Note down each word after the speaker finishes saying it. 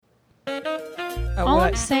All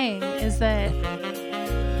I'm saying is that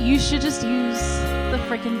you should just use the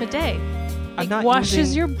freaking bidet. It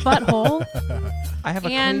washes your butthole. I have a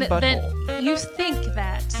and clean butthole. then you think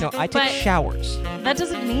that. No, I take showers. That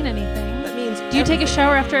doesn't mean anything. That means. Do you take a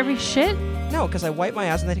shower after every shit? No, because I wipe my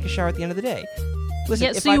ass and then I take a shower at the end of the day. Listen,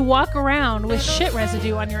 Yeah, so you walk around with shit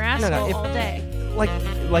residue on your asshole all day.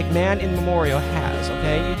 Like man in memorial has,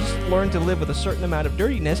 okay? You just learn to live with a certain amount of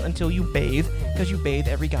dirtiness until you bathe, because you bathe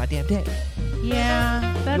every goddamn day.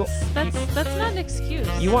 Yeah, that's not an excuse.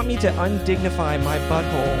 You want me to undignify my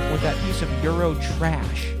butthole with that piece of Euro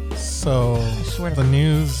trash? So the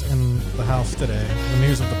news in the house today, the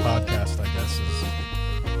news of the podcast, I guess, is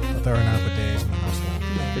that there are now bidets in the household.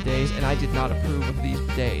 Bidets, and I did not approve of these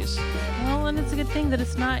bidets. Well, and it's a good thing that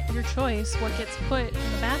it's not your choice what gets put in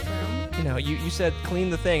the bathroom. You know, you said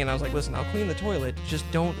clean the thing, and I was like, listen, I'll clean the toilet. Just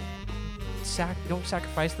don't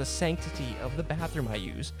sacrifice the sanctity of the bathroom I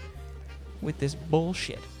use with this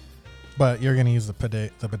bullshit. But you're going to use the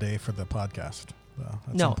bidet for the podcast, though.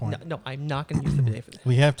 At some point. No, I'm not going to use the bidet for that.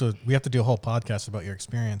 We have to do a whole podcast about your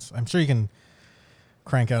experience. I'm sure you can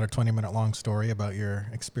crank out a 20-minute long story about your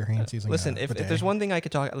experience using. Listen, if there's one thing I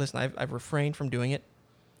could talk, listen, I've refrained from doing it.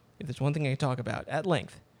 If there's one thing I could talk about at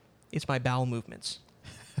length, it's my bowel movements.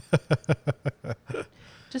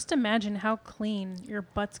 Just imagine how clean your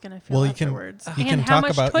butt's gonna feel afterwards. You can and how talk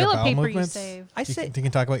much about toilet your bowel paper movements. you save. You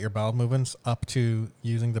can talk about your bowel movements up to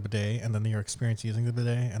using the bidet, and then your experience using the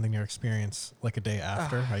bidet, and then your experience like a day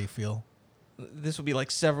after, how you feel. This will be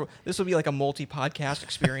like a multi-podcast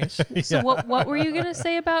experience. So what were you gonna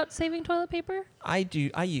say about saving toilet paper? I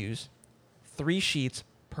use 3 sheets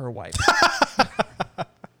per wipe.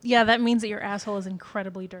 Yeah, that means that your asshole is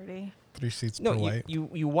incredibly dirty. 3 sheets per wipe.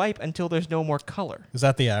 You wipe until there's no more color. Is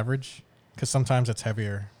that the average? Because sometimes it's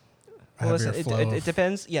heavier. Well, listen, it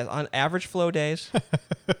depends. Yeah, on average flow days. I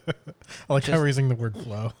like how we're using the word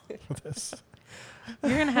flow for this.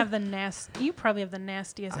 You're gonna have you probably have the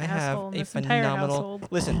nastiest asshole in this entire household.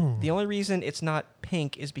 Listen, the only reason it's not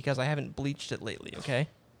pink is because I haven't bleached it lately. Okay.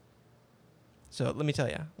 So let me tell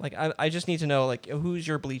you, like, I just need to know, like, who's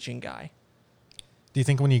your bleaching guy? Do you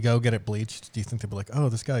think when you go get it bleached, do you think they'll be like, oh,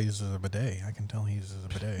 this guy uses a bidet? I can tell he uses a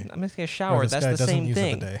bidet. I'm going to take a shower. That's the same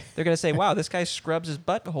thing. They're going to say, wow, this guy scrubs his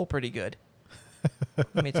butthole pretty good.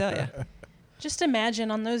 Let me tell you. Just imagine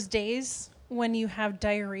on those days when you have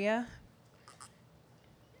diarrhea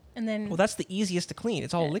and then... Well, that's the easiest to clean.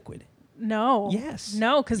 It's all liquid. No. Yes.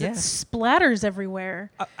 No, because it splatters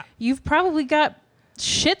everywhere. You've probably got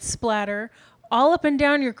shit splatter all up and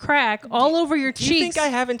down your crack, all over your cheeks. Do you think I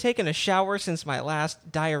haven't taken a shower since my last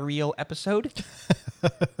diarrheal episode?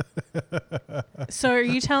 So are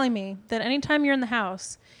you telling me that anytime you're in the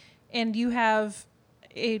house and you have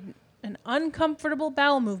an uncomfortable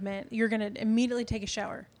bowel movement, you're going to immediately take a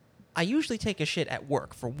shower? I usually take a shit at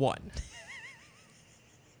work, for one.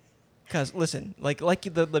 Because, listen, like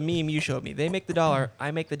the meme you showed me, they make the dollar,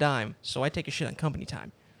 I make the dime, so I take a shit on company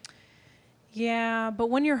time. Yeah, but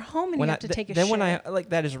when you're home and you have to take a shit. Then when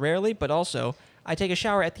that is rarely, but also I take a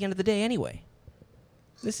shower at the end of the day anyway.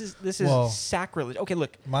 This is sacrilege. Okay,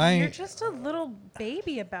 look. You're just a little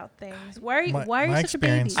baby about things. Why are you such a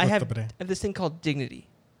baby? I have this thing called dignity.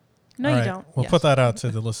 No, you don't. We'll put that out to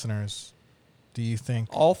the listeners. Do you think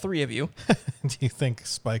all 3 of you? Do you think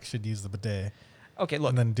Spike should use the bidet? Okay, look.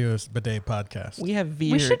 And then do a bidet podcast. We have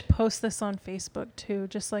veered. We should post this on Facebook too,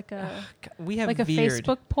 just like a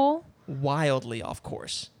Facebook poll. Wildly off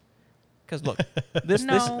course. Because look, this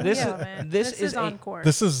is on course.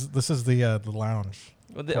 This is the lounge.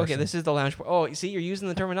 Okay, this is the lounge. Oh, you see, you're using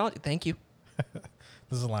the terminology. Thank you. This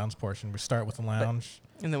is the lounge portion. We start with the lounge,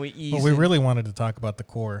 and then we ease. But we really wanted to talk about the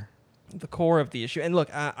core of the issue. And look,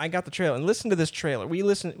 I got the trailer. And listen to this trailer.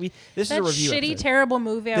 This is a review. That shitty, terrible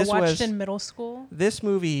movie I watched in middle school. This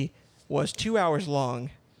movie was 2 hours long,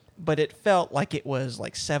 but it felt like it was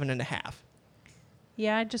like 7.5.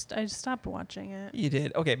 Yeah, I just stopped watching it. You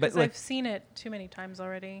did? Okay, but I've seen it too many times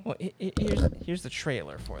already. Well, here's the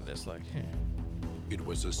trailer for this. Look. It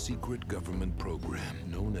was a secret government program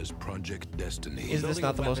known as Project Destiny. Is this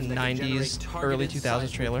not the most 90s, early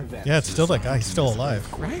 2000s trailer? Yeah, it's still that guy. He's still alive.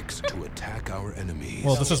 Right? To attack our enemies.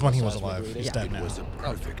 Well, this is when he was alive. He's dead now. It was a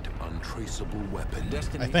perfect, untraceable weapon.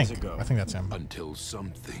 I think that's him. Until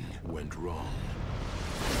something went wrong.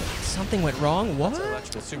 Something went wrong? What?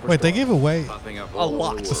 Wait, they gave away a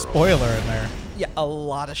lot. It's a spoiler in there. Yeah, a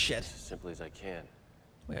lot of shit. As simply as I can.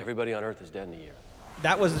 Everybody on Earth is dead in a year.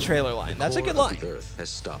 That was the trailer line. That's a good line. The Earth has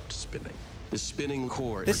stopped spinning. The spinning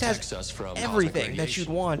core this protects has us from everything that you'd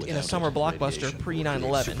want in a summer blockbuster pre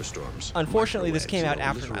 9/11. Unfortunately, this came out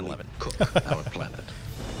after 9/11. Cook our planet.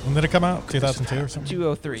 When did it come out? 2002 or something?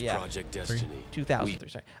 203, yeah. Project Destiny. 2003,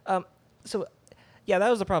 sorry. So, yeah, that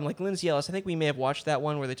was the problem. Like, Lindsay Ellis, I think we may have watched that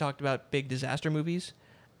one where they talked about big disaster movies.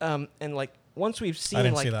 And, like, once we've seen, I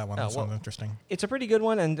didn't like... see that one. That well, sounds interesting. it's a pretty good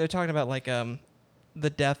one, and they're talking about, like, the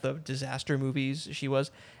death of disaster movies she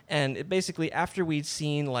was. And it basically, after we'd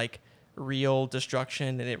seen, like, real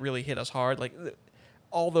destruction and it really hit us hard, like...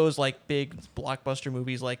 all those like big blockbuster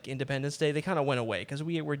movies like Independence Day, they kind of went away because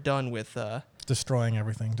we were done with Destroying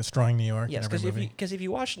everything, destroying New York. yes, because if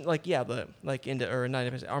you watch like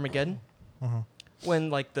Armageddon, when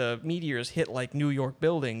like the meteors hit like New York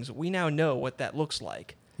buildings, we now know what that looks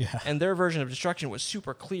like. Yeah. And their version of destruction was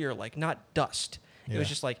super clear, like not dust. It was Yeah.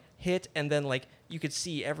 just like hit, and then like you could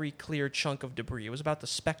see every clear chunk of debris. It was about the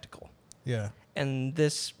spectacle. Yeah. And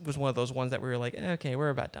this was one of those ones that we were like, okay, we're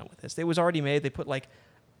about done with this. It was already made. They put like,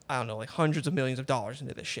 I don't know, like hundreds of millions of dollars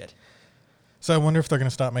into this shit. So I wonder if they're going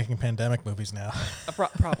to stop making pandemic movies now.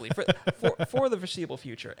 Probably for the foreseeable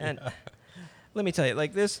future. And let me tell you,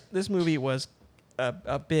 like this movie was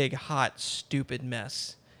a big, hot, stupid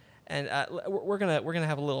mess. And we're gonna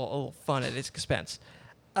have a little fun at its expense.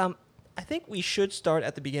 I think we should start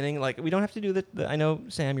at the beginning. Like, we don't have to do the I know,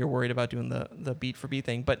 Sam, you're worried about doing the beat for beat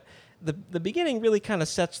thing, but the beginning really kind of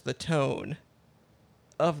sets the tone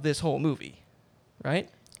of this whole movie, right?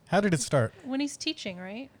 How did it start? When he's teaching,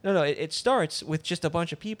 right? No, it starts with just a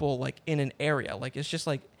bunch of people, like, in an area. Like, it's just,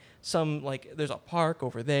 like, there's a park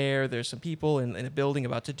over there. There's some people in a building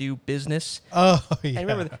about to do business. Oh, yeah. And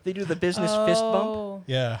remember, they do the business fist bump. Oh.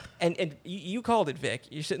 Yeah. And you called it, Vic.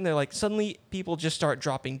 You're sitting there, like, suddenly people just start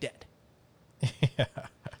dropping dead. Yeah.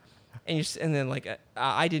 And then, like,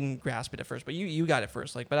 I didn't grasp it at first, but you got it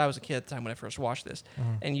first. Like, but I was a kid at the time when I first watched this.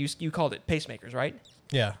 Mm-hmm. And you called it pacemakers, right?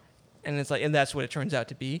 Yeah. And it's like, and that's what it turns out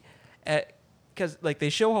to be. Because, like, they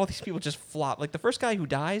show all these people just flop. Like, the first guy who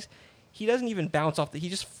dies, he doesn't even bounce off he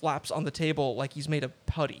just flaps on the table like he's made of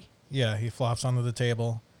putty. Yeah, he flops onto the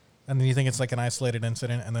table. And then you think it's like an isolated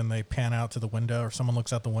incident, and then they pan out to the window, or someone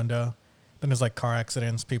looks out the window. Then there's like car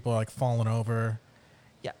accidents, people are like falling over.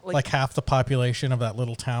 Yeah, Like half the population of that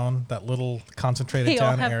little town, that little concentrated They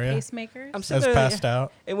all town have area pacemakers. I'm has sitting there, passed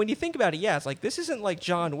out. And when you think about it, yeah, it's like, this isn't like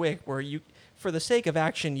John Wick, where for the sake of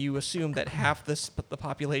action, you assume that half the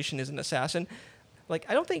population is an assassin. Like,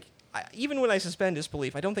 I don't think, even when I suspend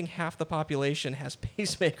disbelief, I don't think half the population has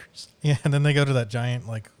pacemakers. Yeah, and then they go to that giant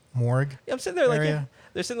like morgue. I'm sitting there like, area.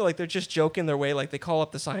 they're sitting there like they're just joking their way. Like, they call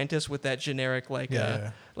up the scientists with that generic like,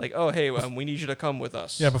 Yeah. like, oh hey, we need you to come with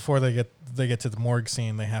us. Yeah, before they get to the morgue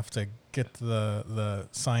scene, they have to get the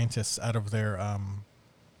scientists out of their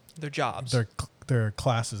jobs. their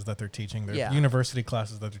classes that they're teaching, their Yeah. university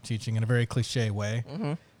classes that they're teaching in a very cliche way.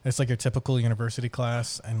 Mm-hmm. It's like your typical university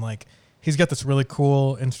class, and like he's got this really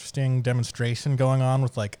cool, interesting demonstration going on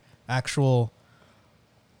with like actual,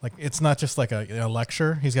 like it's not just like a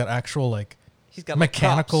lecture. He's got actual like He's got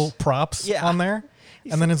mechanical like, props Yeah. on there,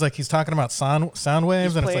 and then it's like he's talking about sound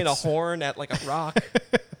waves, he's and playing it's a like horn at like a rock.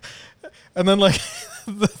 and then like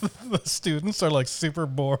the students are like super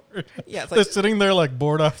bored. Yeah, it's they're like, sitting there like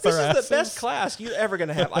bored off this their is asses. the best class you're ever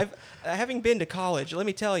gonna have. Having been to college, let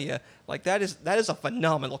me tell you, like that is a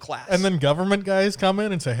phenomenal class. And then government guys come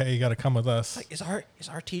in and say, "Hey, you got to come with us." like, is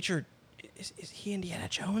our teacher, is he Indiana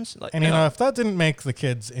Jones? Like, and you know, if that didn't make the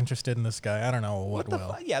kids interested in this guy, I don't know what the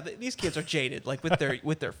will. yeah, these kids are jaded, like with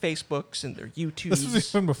their Facebooks and their YouTubes. This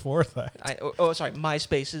is even before that. Sorry,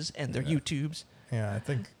 MySpaces and their YouTubes. Yeah, I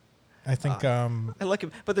think I like it,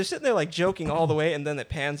 but they're sitting there like joking all the way, and then it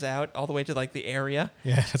pans out all the way to like the area.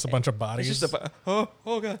 yeah, it's a bunch of bodies. It's just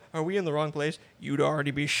oh god, are we in the wrong place? You'd already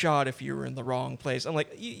be shot if you were in the wrong place. I'm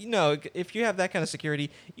like, you know, if you have that kind of security,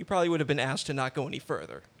 you probably would have been asked to not go any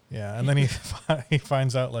further. Yeah, and then he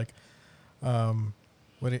finds out like,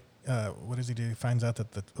 what does he do? He finds out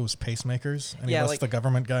that it was pacemakers, and he Yeah, lets like- the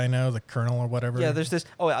government guy know, the colonel or whatever. Yeah, there's this.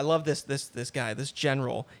 Oh, I love this guy, this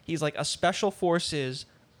general. He's like a special forces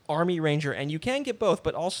Army Ranger, and you can get both,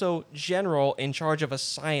 but also general in charge of a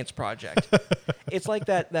science project. It's like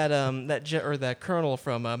that colonel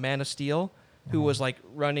from Man of Steel, who was like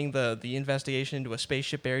running the investigation into a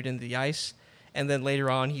spaceship buried in the ice, and then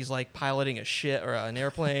later on he's like piloting a ship or an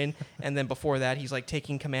airplane, and then before that he's like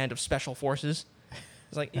taking command of special forces.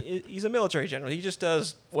 It's like he's a military general. He just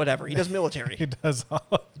does whatever. He does military. he does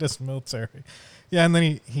military. Yeah, and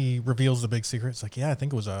then he reveals the big secret. It's like, yeah, I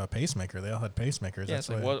think it was a pacemaker. They all had pacemakers. Yeah, That's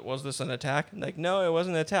it's like, why. was this an attack? Like, no, it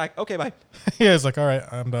wasn't an attack. Okay, bye. Yeah, it's like, all right,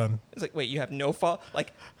 I'm done. It's like, wait, you have no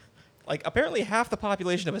like apparently half the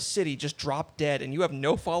population of a city just dropped dead, and you have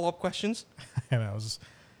no follow-up questions. And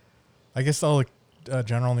I guess all the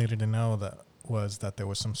general needed to know that was that there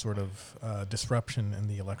was some sort of disruption in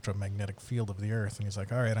the electromagnetic field of the Earth, and he's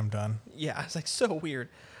like, "All right, I'm done." Yeah, it's like so weird.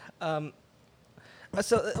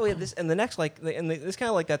 This and the next it's kind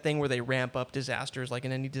of like that thing where they ramp up disasters like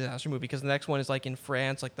in any disaster movie, because the next one is like in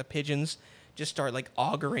France, like the pigeons just start like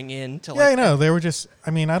augering in to Yeah, I know. They were just.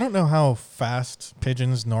 I mean, I don't know how fast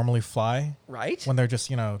pigeons normally fly right when they're just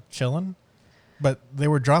chilling, but they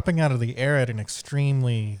were dropping out of the air at an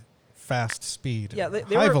extremely fast speed. Yeah, they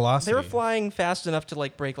high were, velocity. They were flying fast enough to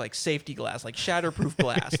like break like safety glass, like shatterproof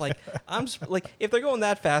glass. Like like if they're going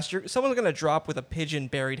that fast, someone's gonna drop with a pigeon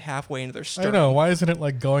buried halfway into their sternum. I know. Why isn't it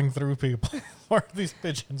like going through people? Why are these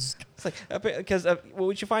pigeons? It's like because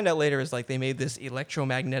what you find out later is like they made this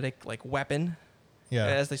electromagnetic like weapon. Yeah.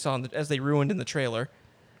 As they saw as they ruined in the trailer,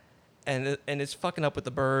 and it's fucking up with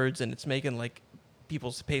the birds, and it's making like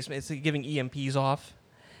people's pace. It's like, giving EMPs off,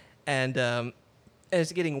 and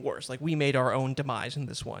it's getting worse. Like we made our own demise in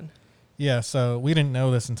this one. Yeah. So we didn't know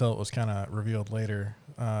this until it was kind of revealed later.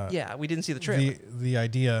 Yeah, we didn't see the trailer. The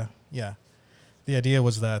idea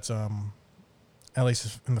was that at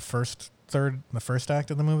least in the first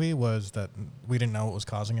act of the movie was that we didn't know what was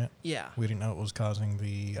causing it. Yeah. We didn't know what was causing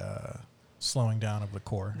the slowing down of the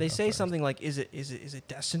core. They say something like, "Is it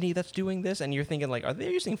destiny that's doing this?" And you're thinking like, are they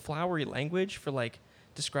using flowery language for like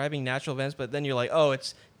describing natural events? But then you're like, oh,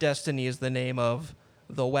 it's destiny is the name of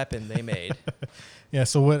the weapon they made. Yeah.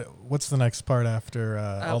 So what's the next part after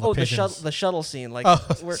all the pigeons? the shuttle scene. Like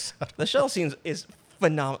the shuttle scene is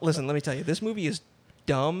phenomenal. Listen, let me tell you, this movie is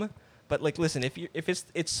dumb. But like, listen, if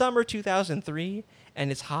it's summer 2003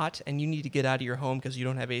 and it's hot and you need to get out of your home because you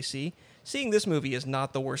don't have AC, seeing this movie is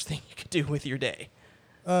not the worst thing you could do with your day.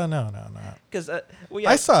 No, not. Because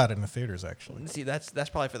I saw it in the theaters actually. See, that's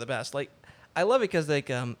probably for the best. Like, I love it because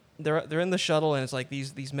like they're in the shuttle and it's like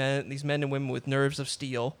these men and women with nerves of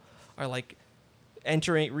steel are like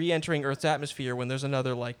re-entering Earth's atmosphere when there's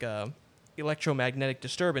another like electromagnetic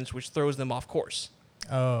disturbance which throws them off course.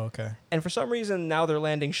 Oh, okay. And for some reason, now they're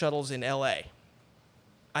landing shuttles in L.A.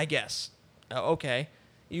 I guess. Okay.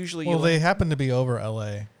 Usually, they happen to be over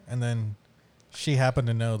L.A. and then she happened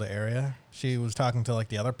to know the area. She was talking to like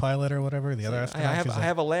the other pilot or whatever, the other astronaut. I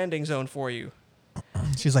have a landing zone for you.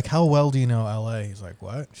 She's like, "How well do you know L.A.?" He's like,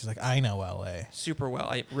 "What?" She's like, "I know L.A. super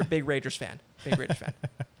well. Big Rangers fan. Big Rangers fan.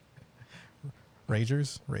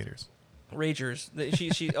 Raiders. Ragers.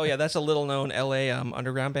 She. Oh yeah, that's a little known L.A.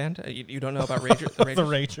 Underground band. You don't know about Ragers? The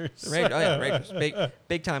Ragers. The Ragers. Oh yeah, Ragers.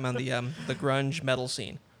 Big time on the grunge metal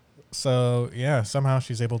scene. So yeah, somehow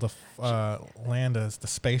she's able to land as the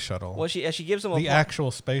space shuttle. Well, she gives them the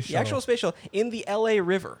actual space shuttle. The actual space shuttle in the L.A.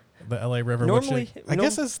 River. The L.A. River. Normally, I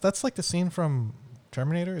guess that's like the scene from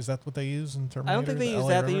Terminator. Is that what they use in Terminator? I don't think they use LA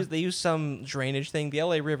that. River? They use some drainage thing. The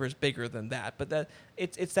L.A. River is bigger than that, but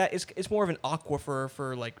it's more of an aquifer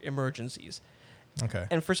for like emergencies. Okay.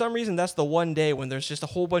 And for some reason, that's the one day when there's just a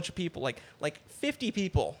whole bunch of people, like 50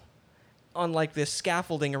 people, on like this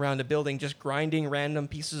scaffolding around a building, just grinding random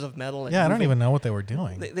pieces of metal. And I don't even know what they were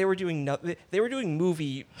doing. They were doing they were doing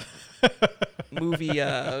movie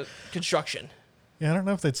construction. Yeah, I don't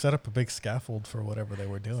know if they'd set up a big scaffold for whatever they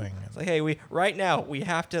were doing. It's like, hey, we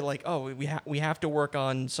have to like, we have to work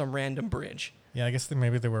on some random bridge. Yeah, I guess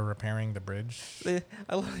maybe they were repairing the bridge.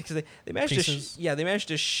 I love it because they managed they managed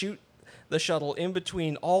to shoot the shuttle in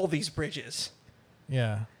between all these bridges.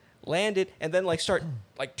 Yeah. Land it and then like start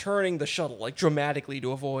like turning the shuttle like dramatically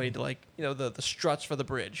to avoid like the struts for the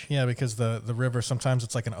bridge. Yeah, because the river sometimes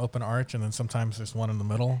it's like an open arch and then sometimes there's one in the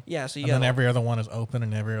middle. Yeah, so then every other one is open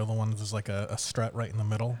and every other one is like a strut right in the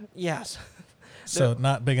middle. Yes. So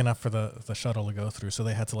not big enough for the shuttle to go through. So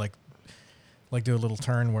they had to like do a little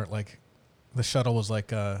turn where like the shuttle was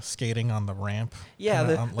like like on the ramp. Yeah,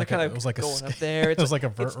 it was like going up there. It was like a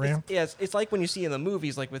vert ramp. It's like when you see in the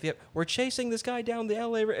movies, like we're chasing this guy down the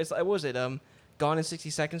LA River. What was it? Gone in 60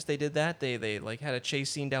 Seconds. They did that. They like had a chase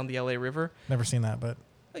scene down the LA River. Never seen that, but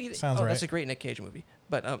sounds right. That's a great Nick Cage movie.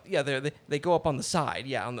 But they go up on the side.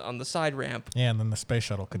 Yeah, on the side ramp. Yeah, and then the space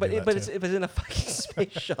shuttle could do that but too. it's in a fucking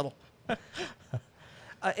space shuttle.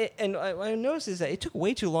 And I noticed is that it took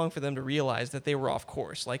way too long for them to realize that they were off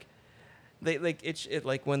course. Like. They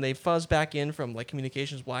like when they fuzz back in from like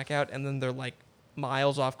communications blackout and then they're like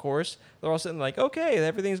miles off course. They're all sitting like, okay,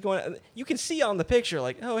 everything's going. You can see on the picture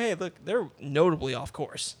like, oh hey, look, they're notably off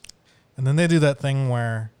course. And then they do that thing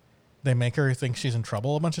where they make her think she's in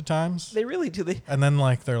trouble a bunch of times. They really do. And then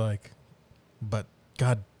like they're like, but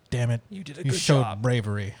God damn it, you did a you good showed job.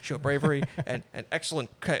 bravery. Showed bravery and excellent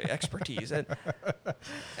expertise and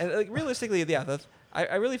like realistically, yeah.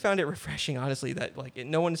 I really found it refreshing, honestly, that like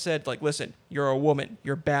no one said like, listen, you're a woman,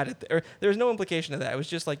 you're bad at. Or there's no implication of that. It was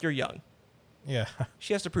just like you're young. Yeah.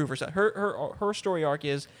 She has to prove herself. Her story arc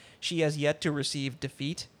is she has yet to receive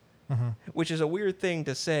defeat, which is a weird thing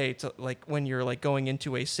to say to like when you're like going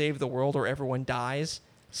into a save the world or everyone dies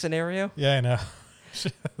scenario. Yeah, I know.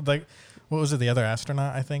 Like, what was it? The other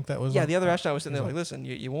astronaut, I think that was. Yeah, the other astronaut was sitting there like, listen,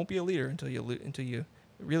 you won't be a leader until you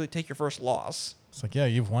really take your first loss. It's like, yeah,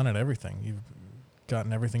 you've wanted everything. You've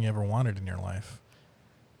gotten everything you ever wanted in your life,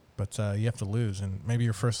 but you have to lose, and maybe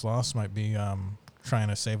your first loss might be trying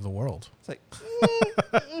to save the world. It's like,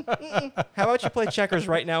 how about you play checkers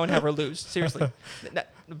right now and have her lose? Seriously,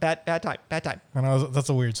 bad time. And that's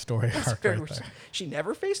a weird story That's arc very right weird. there. She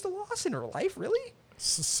never faced a loss in her life, really?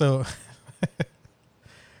 So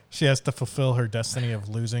she has to fulfill her destiny of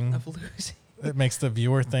losing. Of losing. It makes the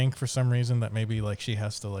viewer think for some reason that maybe like she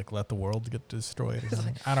has to like let the world get destroyed. Or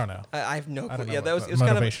something. I don't know. I have no I clue. don't know Yeah, what that was the it was kind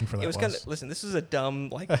of motivation for that it was kind of listen. This is a dumb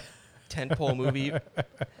like tentpole movie.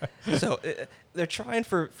 So they're trying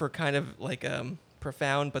for kind of like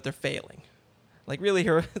profound, but they're failing. Like really,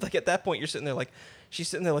 her like at that point you're sitting there like she's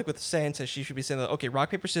sitting there like with the scientist. She should be saying, okay, rock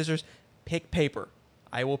paper scissors, pick paper.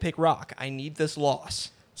 I will pick rock. I need this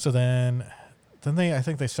loss. So then I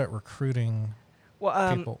think they start recruiting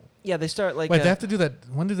people. Yeah, they start like. Wait, they have to do that.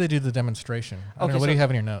 When did they do the demonstration? I don't Okay, know. What do so- you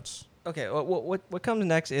have in your notes? Okay, well, what comes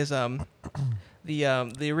next is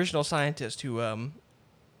the original scientist who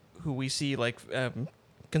we see like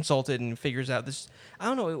consulted and figures out this. I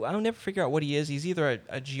don't know. I'll never figure out what he is. He's either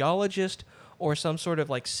a geologist or some sort of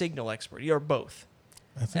like signal expert, or both.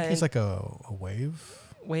 I think he's like a wave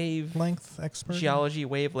length expert. geology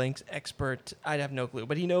wavelengths expert. I'd have no clue,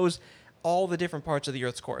 but he knows all the different parts of the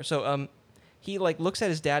Earth's core. So he like looks at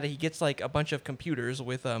his data. He gets like a bunch of computers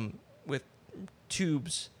with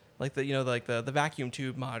tubes, like the vacuum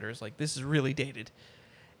tube monitors. Like this is really dated,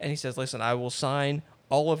 and he says, "Listen, I will sign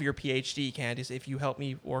all of your PhD candidates if you help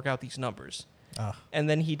me work out these numbers." And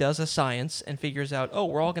then he does a science and figures out, oh,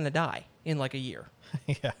 we're all gonna die in like a year.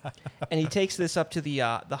 Yeah. And he takes this up to the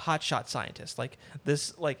hotshot scientist, like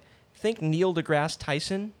this, like think Neil deGrasse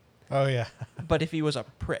Tyson, Oh yeah. but if he was a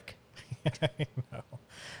prick. I know.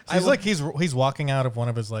 So he's like he's walking out of one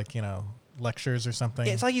of his like lectures or something.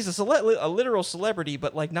 It's like he's a literal celebrity,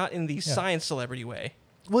 but like not in the science celebrity way.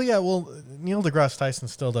 Well, yeah. Well, Neil deGrasse Tyson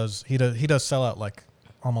still does. He does sell out like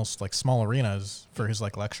almost like small arenas for his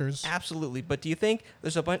like lectures. Absolutely. But do you think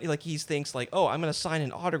there's a bunch like he thinks like, oh, I'm going to sign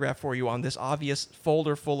an autograph for you on this obvious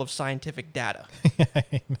folder full of scientific data?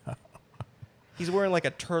 I know. He's wearing like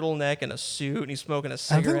a turtleneck and a suit, and he's smoking a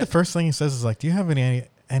cigarette. I think the first thing he says is like, "Do you have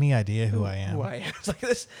any idea who I am?" Who I am. It's like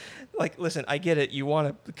this. Like, listen, I get it. You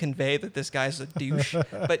want to convey that this guy's a douche,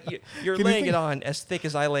 but you're laying it on as thick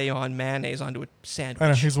as I lay on mayonnaise onto a sandwich. I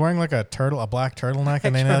know he's wearing like a black turtleneck,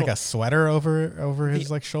 and then like a sweater over his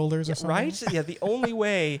like shoulders or something. Right? Yeah. The only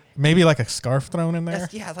way. Maybe like a scarf thrown in there.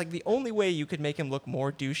 Yeah, like the only way you could make him look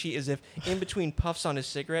more douchey is if in between puffs on his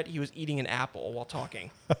cigarette, he was eating an apple while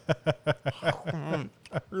talking.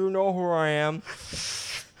 You know who I am.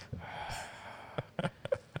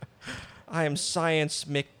 I am science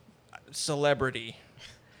celebrity.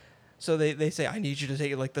 So they say, I need you to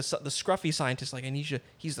take it, like the scruffy scientist, like I need you,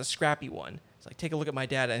 he's the scrappy one. It's like, take a look at my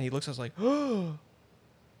data. And he looks at us like, oh.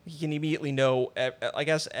 He can immediately know, I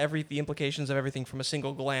guess, the implications of everything from a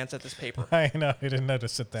single glance at this paper. I know. He didn't have to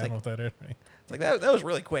sit down with that. It's like, that was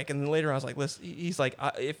really quick. And then later on, I was like, listen, he's like,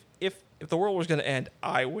 if the world was going to end,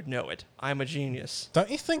 I would know it. I'm a genius. Don't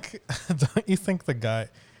you think the guy...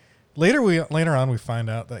 Later on, we find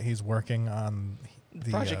out that he's working on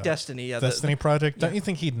the Project Destiny. Yeah, Destiny project. Don't you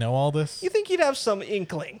think he'd know all this? You think he'd have some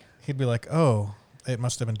inkling? He'd be like, "Oh, it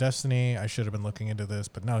must have been Destiny. I should have been looking into this."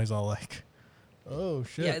 But no, he's all like, "Oh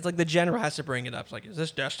shit!" Yeah, it's like the general has to bring it up. It's like, "Is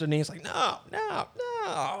this Destiny?" It's like,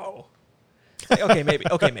 "No." It's like, okay, maybe.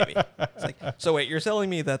 It's like, so wait, you're telling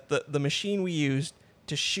me that the machine we used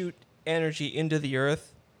to shoot energy into the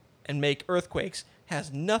Earth and make earthquakes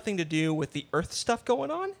has nothing to do with the Earth stuff going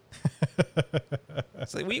on?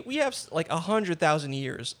 It's like we have like 100,000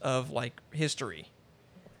 years of like history,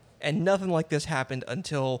 and nothing like this happened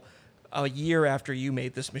until a year after you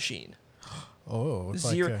made this machine. Oh, it's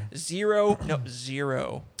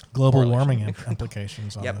zero global warming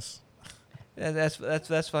implications on Yep. this.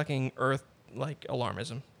 That's fucking Earth like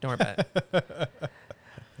alarmism. Don't worry about it.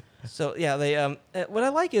 So yeah, they what I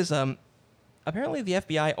like is apparently the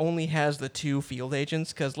FBI only has the 2 field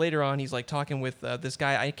agents, because later on he's like talking with this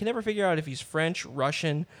guy. I can never figure out if he's French,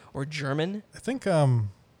 Russian, or German. I think yeah,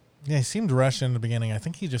 he seemed Russian in the beginning. I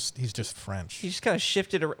think he's just French. He just kind of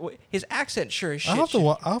shifted. His accent sure as shit. I'll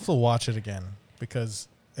have to watch it again because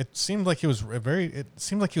it seemed like he was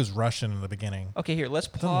Russian in the beginning. Okay, here let's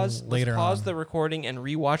pause. Later let's pause on. the recording and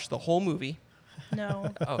rewatch the whole movie.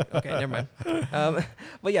 No. Oh, okay, never mind.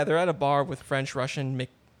 But yeah, they're at a bar with French, Russian,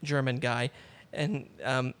 German guy, and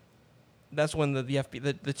that's when the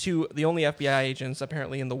only FBI agents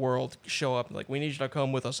apparently in the world show up. Like, we need you to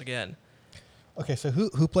come with us again. Okay, so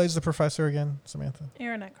who plays the professor again, Samantha?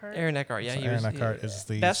 Aaron Eckhart. Aaron Eckhart, yeah, So Aaron Eckhart is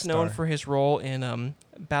the best known star. for his role in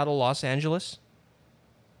Battle Los Angeles.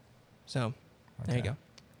 So, there you Okay. go.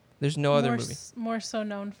 There's no other movie. More so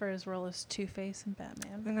known for his role as Two-Face in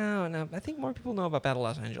Batman. No. I think more people know about Battle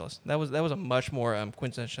Los Angeles. That was a much more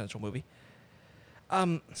quintessential movie.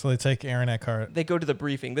 So they take Aaron Eckhart, They go to the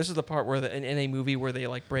briefing. This is the part where in a movie where they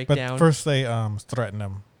like break but down. first they threaten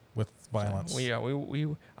him with violence.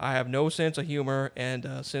 I have no sense of humor, and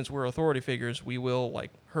since we're authority figures, we will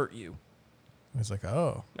like hurt you. He's like,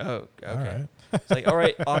 oh, Oh, okay. all right. It's like, all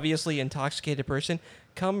right, obviously intoxicated person,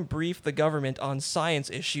 come brief the government on science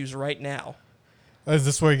issues right now. Is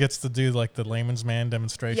this where he gets to do like the layman's man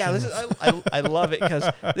demonstration? Yeah, this is I love it because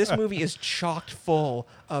this movie is chocked full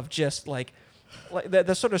of just like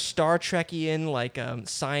the sort of Star Trekian like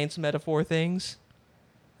science metaphor things.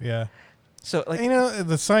 Yeah. So like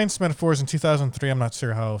The science metaphors in 2003, I'm not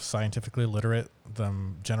sure how scientifically literate the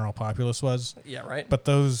general populace was, yeah, right. but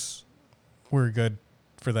those were good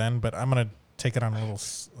for then. But I'm going to take it on a little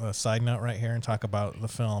side note right here and talk about the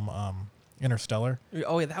film Interstellar.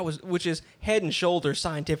 Oh yeah, which is head and shoulders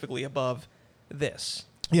scientifically above this.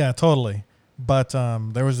 Yeah, totally. But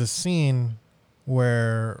there was this scene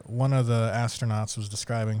where one of the astronauts was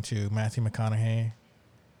describing to Matthew McConaughey.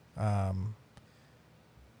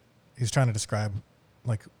 He's trying to describe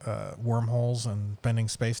like wormholes and bending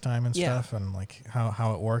space-time and Yeah. stuff, and like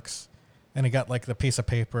how it works. And he got like the piece of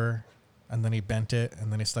paper, and then he bent it,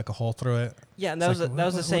 and then he stuck a hole through it. Yeah, and It's that like,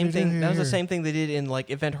 was the what same did you thing. do That was the here? same thing they did in like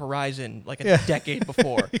Event Horizon, like a Yeah. decade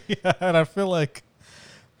before. Yeah, and I feel like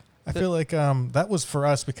that was for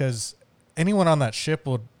us because anyone on that ship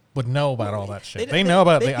would know about all that shit. They know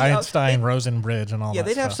about they'd the be up- Einstein-Rosen bridge and all Yeah, that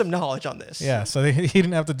they'd have stuff. some knowledge on this. Yeah, so he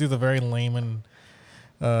didn't have to do the very layman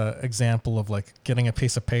example of like getting a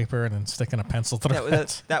piece of paper and then sticking a pencil through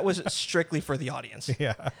it. that was strictly for the audience.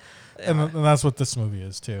 Yeah, and that's what this movie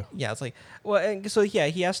is too. Yeah, it's like, well, and so yeah,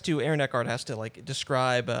 Aaron Eckhart has to like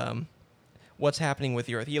describe what's happening with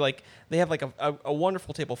the Earth. They have like a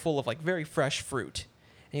wonderful table full of like very fresh fruit,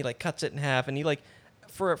 and he like cuts it in half, and he like,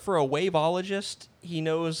 for a waveologist, he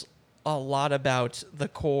knows a lot about the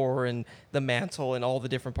core and the mantle and all the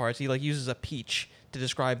different parts. He like uses a peach to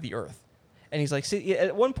describe the Earth. And he's like,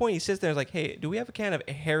 at one point he sits there and is like, hey, do we have a can of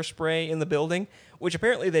hairspray in the building? Which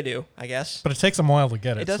apparently they do, I guess. But it takes him a while to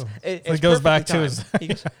get it. It does. So It's it goes back to perfectly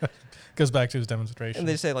his timed. goes back to his demonstration. And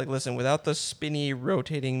they say, like, listen, without the spinny,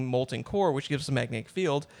 rotating, molten core, which gives the magnetic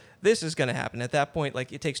field, this is going to happen. At that point,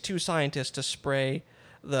 like, it takes two scientists to spray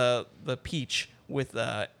the peach with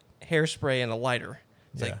hairspray and a lighter.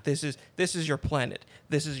 It's like, this is your planet.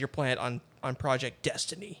 This is your planet on Project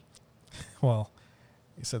Destiny. Well,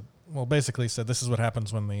 basically he said this is what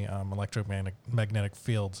happens when the electromagnetic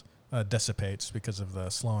field dissipates because of the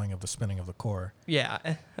slowing of the spinning of the core. Yeah.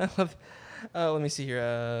 I love, let me see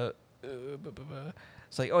here.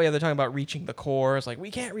 It's like, oh yeah, they're talking about reaching the core. It's like,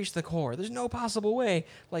 we can't reach the core. There's no possible way.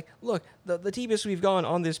 Like, look, the deepest we've gone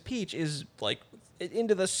on this peach is like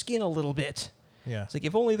into the skin a little bit. Yeah. It's like,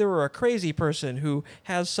 if only there were a crazy person who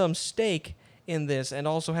has some stake in this and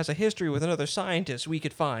also has a history with another scientist we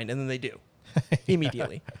could find, and then they do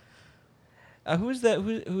immediately. Who is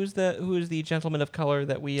the gentleman of color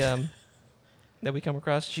that we come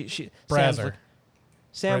across? Brazzer.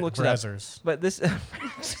 Sam looks it up. Brazzers. But this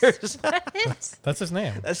What? That's his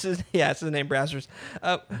name. that's his name, Brazzers.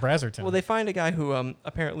 Brazzerton. Well, they find a guy who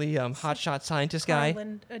apparently hotshot scientist guy,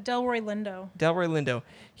 Delroy Lindo. Delroy Lindo.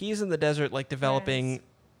 He's in the desert, like developing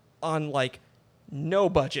on like no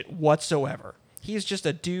budget whatsoever. He's just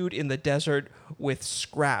a dude in the desert with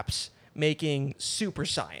scraps making super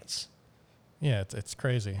science. Yeah, it's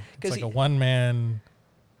crazy. It's 'Cause like a one-man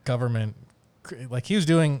government. Like he was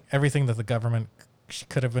doing everything that the government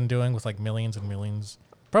could have been doing with like millions and millions,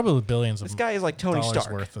 probably billions This of guy is like Tony dollars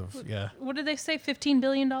Stark. worth of What did they say? $15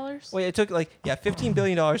 billion? Well, it took $15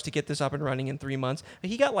 billion to get this up and running in 3 months.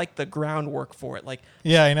 He got like the groundwork for it, like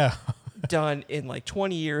Yeah, I know. done in like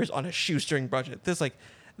 20 years on a shoestring budget. This is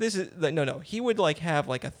like, no. He would like have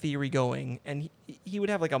like a theory going, and he would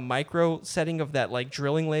have like a micro setting of that like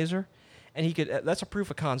drilling laser, and he could. That's a proof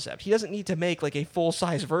of concept. He doesn't need to make like a full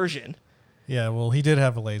size version. Yeah, well, he did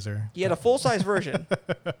have a laser. He had a full size version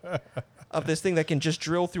of this thing that can just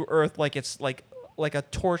drill through Earth like it's like a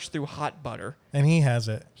torch through hot butter. And he has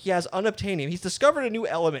it. He has unobtainium. He's discovered a new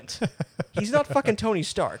element. He's not fucking Tony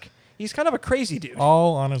Stark. He's kind of a crazy dude.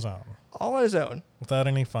 All on his own. all on his own. without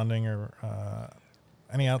any funding or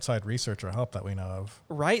any outside research or help that we know of.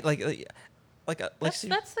 Right? That's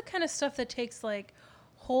the kind of stuff that takes like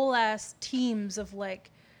whole ass teams of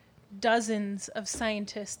like dozens of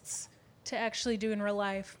scientists to actually do in real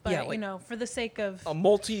life. But Yeah, like- you know, for the sake of A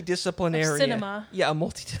multidisciplinary Of cinema. Yeah,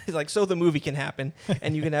 so the movie can happen,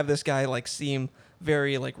 and you can have this guy like seem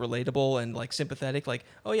very like relatable and like sympathetic. Like,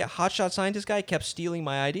 oh yeah, hotshot scientist guy kept stealing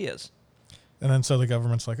my ideas. And then so the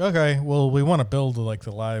government's like, okay, well, we want to build like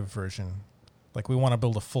the live version. Like we want to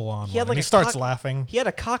build a full on He had, one. like, And he a starts cock- laughing. He had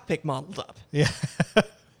a cockpit modeled up. Yeah.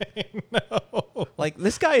 Like,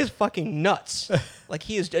 this guy is fucking nuts. Like,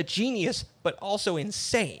 he is a genius, but also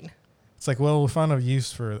insane. It's like, well, we found a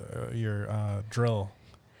use for your drill.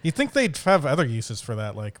 You'd think they'd have other uses for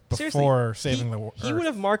that, like before Seriously, saving the Earth. he would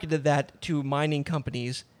have marketed that to mining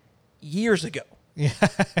companies years ago. Yeah,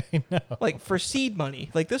 I know. Like, for seed money.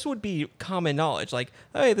 Like, this would be common knowledge. Like,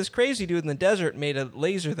 hey, this crazy dude in the desert made a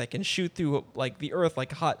laser that can shoot through, like, the earth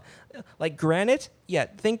like hot. Like, granite? Yeah,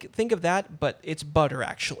 think of that, but it's butter,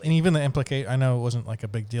 actually. And even the I know it wasn't like a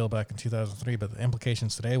big deal back in 2003, but the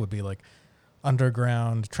implications today would be like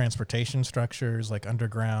underground transportation structures, like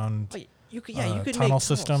underground Oh, you could make tunnel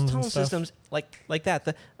systems and tunnel stuff. systems like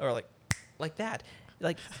that, like that.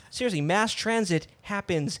 Like, seriously, mass transit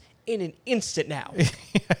happens in an instant now.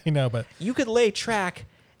 I know, but You could lay track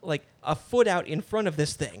like a foot out in front of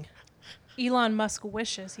this thing. Elon Musk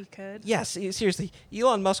wishes he could. Yes, seriously.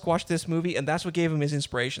 Elon Musk watched this movie, and that's what gave him his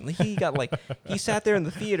inspiration. He got like he sat there in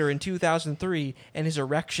the theater in 2003, and his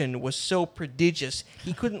erection was so prodigious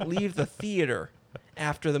he couldn't leave the theater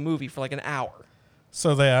after the movie for like an hour.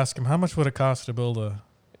 so they ask him, how much would it cost to build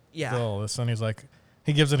all this? And he's like,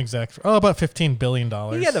 he gives an exact, about $15 billion.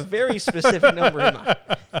 He had a very specific number in mind.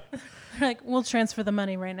 They're like, we'll transfer the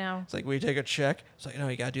money right now. It's like, we take a check. It's like, no,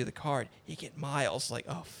 you gotta do the card. You get miles. Like,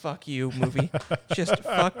 oh, fuck you, movie. Just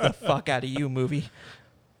fuck the fuck out of you, movie.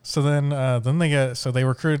 So then they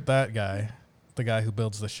recruit that guy, the guy who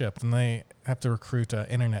builds the ship. Then they have to recruit an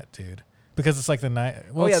internet dude because it's like it's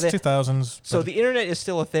 2000s. So but the internet is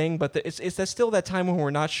still a thing, but it's that's still that time when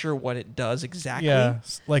we're not sure what it does exactly. yeah,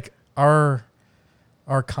 like our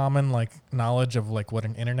common like knowledge of like what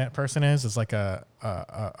an internet person is like a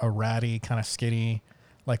ratty kind of skitty,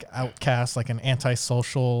 like outcast, like an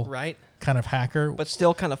antisocial Right. kind of hacker. But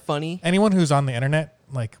still kind of funny. Anyone who's on the internet,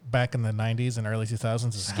 like back in the 90s and early 2000s,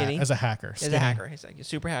 is Skinny. is a hacker. He's a hacker. He's like a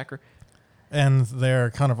super hacker. And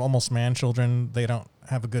they're kind of almost man children. They don't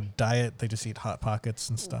have a good diet. They just eat Hot Pockets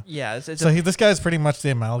and stuff. Yeah. It's So this guy's pretty much the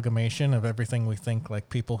amalgamation of everything we think like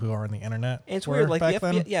people who are on the internet. it's were weird. Like the back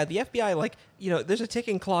then. FBI, yeah, the FBI, like, there's a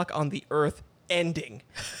ticking clock on the Earth ending,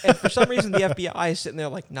 and for some reason the FBI is sitting there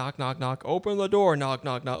like, knock, knock, knock, open the door, knock,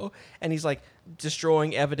 knock, knock, and he's like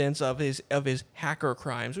destroying evidence of his hacker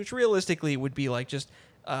crimes, which realistically would be like just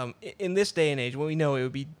in this day and age when we know it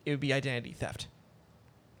would be identity theft.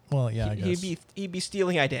 Well, yeah, I guess. He'd be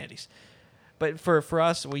stealing identities. But for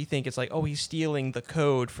us, we think it's like, oh, he's stealing the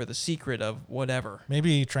code for the secret of whatever.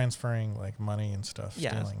 Maybe transferring like money and stuff,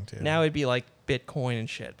 Yeah. stealing too. Now it'd be like Bitcoin and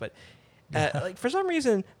shit. But like for some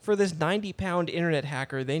reason, for this 90-pound internet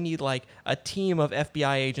hacker, they need like a team of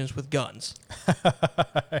FBI agents with guns.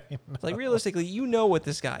 Like realistically, you know what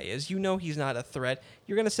this guy is. You know he's not a threat.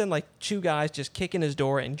 You're gonna send like two guys just kick in his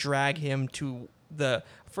door and drag him to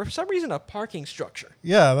for some reason, a parking structure.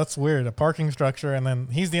 Yeah, that's weird. A parking structure, and then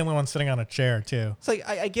he's the only one sitting on a chair too. It's like,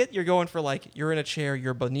 I get you're going for like, you're in a chair,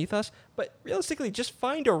 you're beneath us, but realistically, just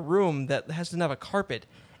find a room that doesn't have a carpet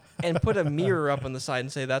and put a mirror up on the side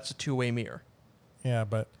and say that's a two-way mirror. Yeah,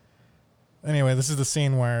 but anyway, this is the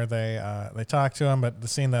scene where they talk to him. But the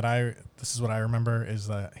scene this is what I remember is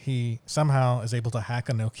that he somehow is able to hack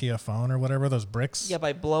a Nokia phone or whatever, those bricks. Yeah,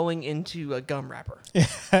 by blowing into a gum wrapper. Yeah,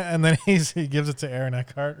 and then he gives it to Aaron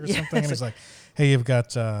Eckhart or Yeah, something, and it's he's like, "Hey, you've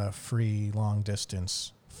got free long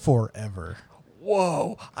distance forever."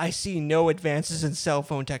 Whoa, I see no advances in cell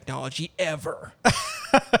phone technology ever.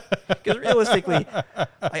 Because realistically,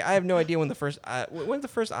 I have no idea when the first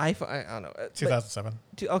iPhone, I don't know. 2007.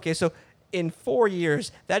 Okay, so in 4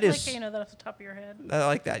 years, that I is... like how you know that off the top of your head. I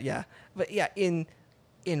like that, yeah. But yeah, in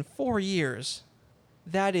 4 years,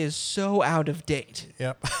 that is so out of date.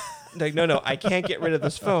 Yep. Like, no, I can't get rid of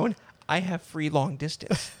this phone. I have free long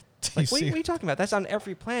distance. Like, what are you talking about? That's on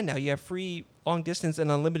every plan now. You have free long distance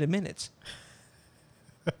and unlimited minutes.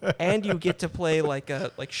 And you get to play like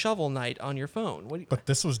Shovel Knight on your phone. But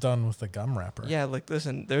this was done with the gum wrapper. Yeah, like,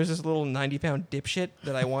 listen, there's this little 90-pound dipshit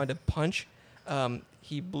that I wanted to punch.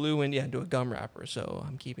 He blew into a gum wrapper, so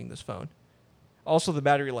I'm keeping this phone. Also, the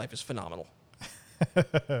battery life is phenomenal.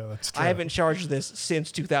 That's true. I haven't charged this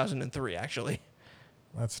since 2003, actually.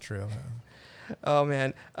 That's true. Oh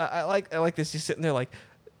man, I like this. He's sitting there like,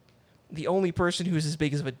 the only person who's as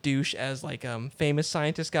big as of a douche as like famous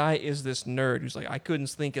scientist guy is this nerd who's like, I couldn't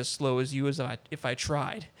think as slow as you if I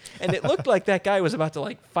tried. And it looked like that guy was about to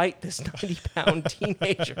like fight this 90-pound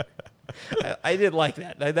teenager. I did like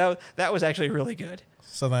that. That was actually really good.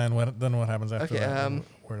 So then what happens after Okay, that?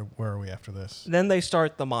 Where are we after this? Then they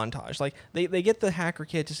start the montage. Like they get the hacker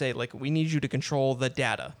kid to say like, we need you to control the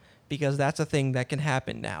data because that's a thing that can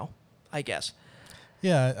happen now, I guess.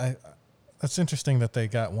 Yeah, that's interesting that they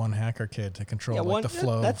got one hacker kid to control the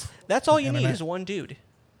flow. That's all you need is one dude.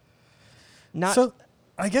 So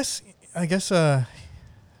I guess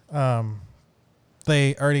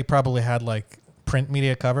they already probably had like print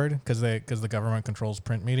media covered because the government controls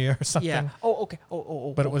print media or something. Yeah. Oh, okay.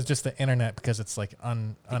 But it was just the internet because it's like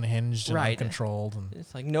unhinged and uncontrolled. And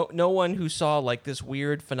it's like no one who saw like this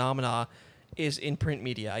weird phenomena is in print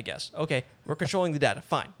media, I guess. Okay, we're controlling the data.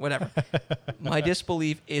 Fine, whatever. My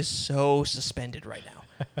disbelief is so suspended right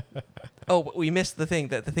now. Oh, but we missed the thing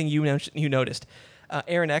you noticed.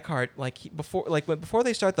 Aaron Eckhart, before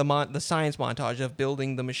they start the science montage of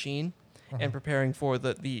building the machine and preparing for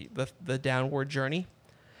the downward journey,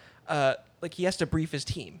 he has to brief his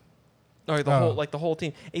team. Or the whole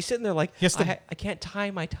team. And he's sitting there like, I can't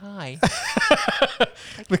tie my tie.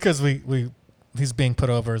 Because he's being put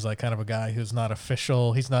over as like kind of a guy who's not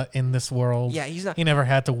official. He's not in this world. Yeah, he's not. He never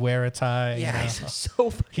had to wear a tie. Yeah, he's so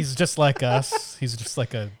funny. He's just like us. He's just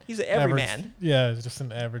like he's an everyman. Yeah, he's just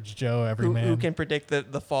an average Joe everyman who can predict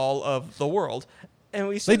the fall of the world.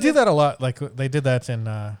 And they do that a lot. Like they did that in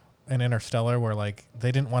Interstellar, where like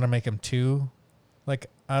they didn't want to make him too like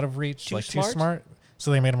out of reach, too smart. So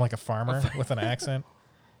they made him like a farmer with an accent.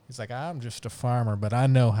 He's like, I'm just a farmer, but I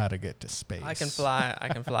know how to get to space. I can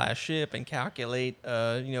fly a ship and calculate,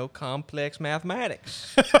 complex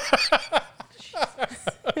mathematics.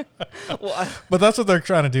 But that's what they're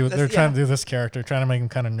trying to do. They're trying to do this character, trying to make him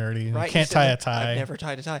kind of nerdy. Right? He can't tie a tie. I've never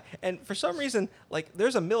tied a tie. And for some reason, like,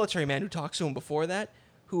 there's a military man who talks to him before that,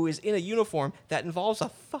 who is in a uniform that involves a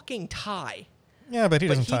fucking tie. Yeah, but he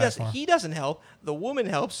doesn't tie it. He doesn't help. The woman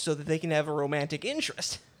helps so that they can have a romantic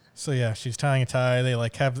interest. So yeah, she's tying a tie. They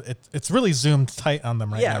like have it. It's really zoomed tight on them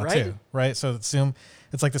now too, right? So it's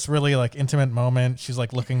like this really like intimate moment. She's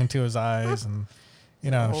like looking into his eyes, and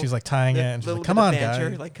she's like tying it, and she's like, "Come on, guy!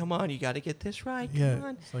 Like, come on, you got to get this right. Come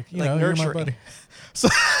on." It's like you're my buddy. So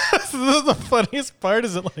the funniest part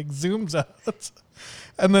is it like zooms out,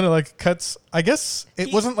 and then it like cuts. I guess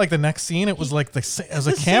it wasn't like the next scene. It was like as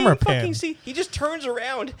a camera pan. He just turns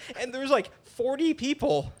around, and there's like 40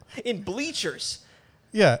 people in bleachers.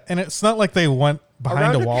 Yeah, and it's not like they went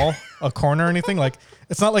behind a wall, a corner or anything. Like,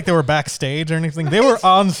 it's not like they were backstage or anything. They were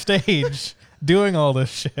on stage doing all this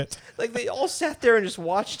shit. Like, they all sat there and just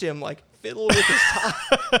watched him, like, fiddle with his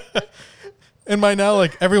tie. And by now,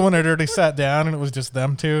 like, everyone had already sat down, and it was just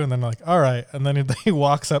them two. And then, like, all right. And then he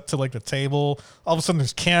walks up to, like, the table. All of a sudden,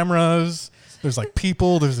 there's cameras. There's, like,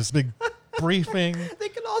 people. There's this big briefing. They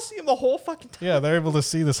can all see him the whole fucking time. Yeah, they're able to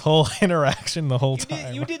see this whole interaction the whole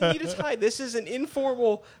time. You didn't need a tie. This is an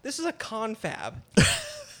informal. This is a confab.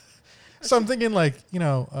 So I'm thinking, like,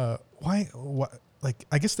 why? Like,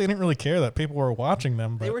 I guess they didn't really care that people were watching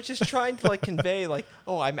them. But they were just trying to like convey, like,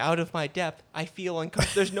 oh, I'm out of my depth. I feel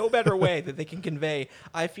uncomfortable. There's no better way that they can convey.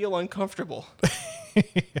 I feel uncomfortable.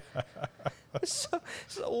 So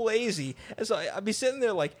lazy. And so I'd be sitting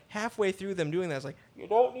there like halfway through them doing that. It's like, you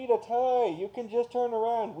don't need a tie. You can just turn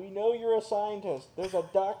around. We know you're a scientist. There's a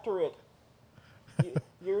doctorate.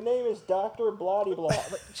 Your name is Dr. Bloody Blah.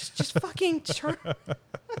 Like, just fucking turn.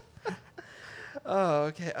 Oh,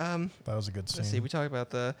 okay. That was a good scene. Let's see. We talked about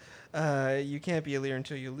the you can't be a leader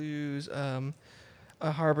until you lose. A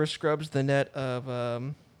harbor scrubs the net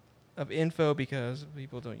of info because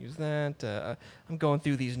people don't use that. I'm going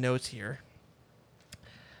through these notes here.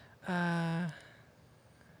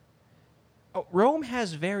 Rome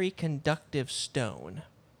has very conductive stone.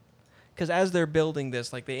 Because as they're building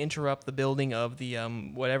this, like they interrupt the building of the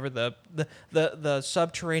the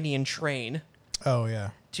subterranean train. Oh yeah.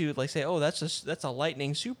 To like say, oh, that's a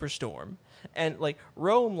lightning superstorm, and like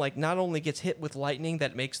Rome, like not only gets hit with lightning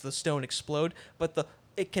that makes the stone explode, but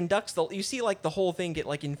it conducts you see like the whole thing get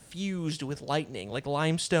like infused with lightning. Like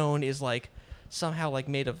limestone is like somehow like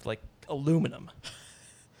made of like aluminum.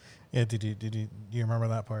 Yeah, do you remember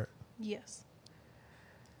that part? Yes.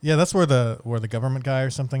 Yeah, that's where the government guy or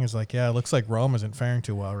something is like, yeah, it looks like Rome isn't faring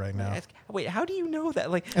too well right now. Wait, how do you know that?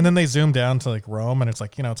 Like, and then they zoom down to like Rome, and it's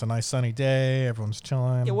like, it's a nice sunny day, everyone's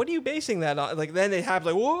chilling. Yeah, what are you basing that on? Like, then they have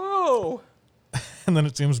like, whoa, and then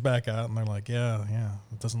it zooms back out, and they're like, yeah,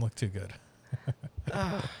 it doesn't look too good.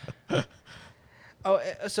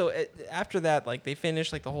 After that, like they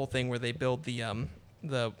finish like the whole thing where they build the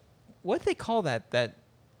what do they call that?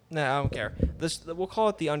 No, I don't care. We'll call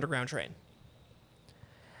it the underground train.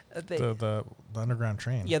 The underground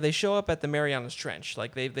train. Yeah, they show up at the Marianas Trench.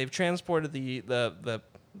 Like they've transported the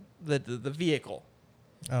vehicle.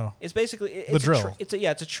 Oh, it's basically the drill. It's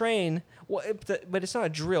a train. Well, but it's not a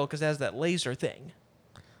drill because it has that laser thing.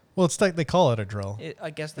 Well, it's like they call it a drill. I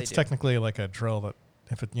guess it's technically like a drill that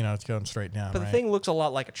if it it's going straight down. But the thing looks a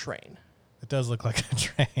lot like a train. It does look like a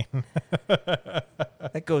train.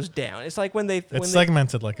 That goes down. It's like when they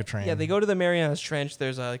segmented like a train. Yeah, they go to the Marianas Trench.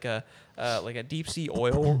 There's like a deep sea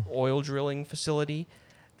oil drilling facility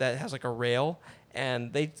that has like a rail,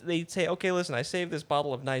 and they say, okay, listen, I saved this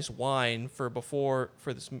bottle of nice wine for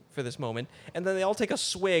this moment, and then they all take a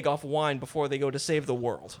swig off wine before they go to save the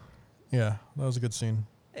world. Yeah, that was a good scene.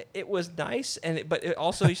 It was nice, but it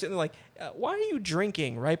also you're sitting there like, why are you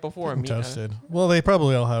drinking right before a meeting? Toasted. Well, they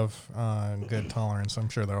probably all have good tolerance. I'm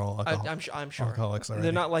sure they're all I'm sure alcoholics already.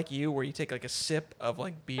 They're not like you, where you take like a sip of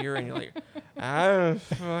like beer and you're like,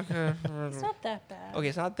 It's not that bad. Okay,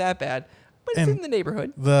 it's not that bad, but it's in the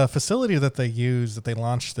neighborhood. The facility that they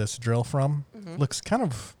launched this drill from looks kind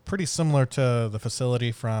of pretty similar to the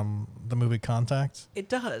facility from the movie Contact. It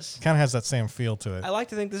does. Kind of has that same feel to it. I like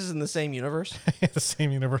to think this is in the same universe. The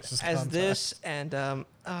same universe as Contact. This and oh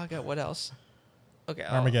god, what else? Okay,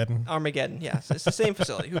 Armageddon. Armageddon. Yes, it's the same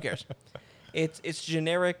facility. Who cares? It's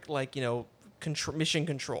generic, like mission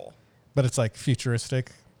control. But it's like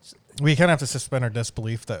futuristic. We kind of have to suspend our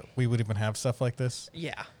disbelief that we would even have stuff like this.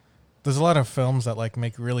 Yeah. There's a lot of films that like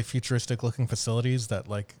make really futuristic looking facilities that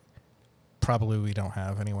like probably we don't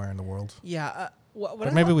have anywhere in the world. Yeah.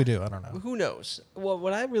 But maybe we do. I don't know. Who knows? Well,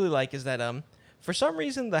 what I really like is that for some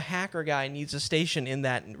reason the hacker guy needs a station in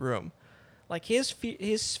that room. Like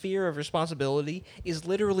his sphere of responsibility is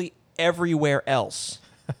literally everywhere else.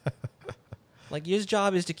 Like his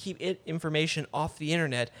job is to keep information off the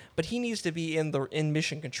internet, but he needs to be in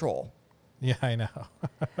mission control. Yeah, I know.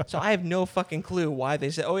 So I have no fucking clue why they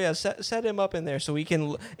said, "Oh yeah, set him up in there so we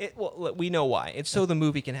can." We know why. It's so the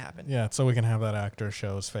movie can happen. Yeah, so we can have that actor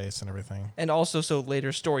show his face and everything, and also so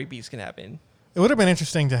later story beats can happen. It would have been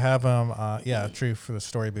interesting to have him. True for the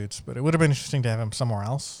story beats, but it would have been interesting to have him somewhere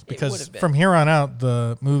else because from here on out,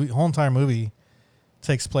 the whole entire movie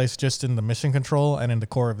takes place just in the mission control and in the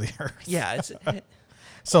core of the Earth. Yeah, it's.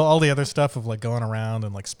 So all the other stuff of like going around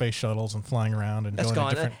and like space shuttles and flying around and going to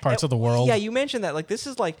different parts of the world. Yeah, you mentioned that. Like this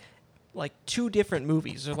is like two different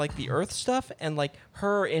movies. There's like the Earth stuff and like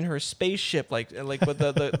her in her spaceship, like with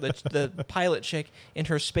the pilot chick in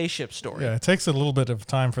her spaceship story. Yeah, it takes a little bit of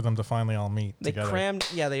time for them to finally all meet together.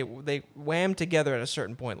 They whammed together at a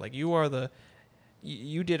certain point. Like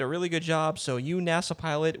you did a really good job. So you NASA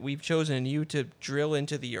pilot, we've chosen you to drill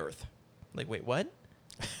into the Earth. Like wait, what?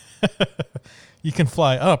 You can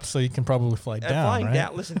fly up, so you can probably fly down, flying right?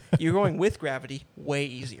 down. Listen, you're going with gravity, way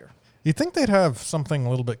easier. You'd think they'd have something a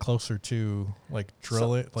little bit closer to like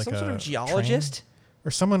drill it, like some sort of geologist, train, or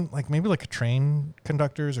someone like maybe like a train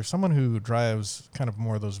conductors, or someone who drives kind of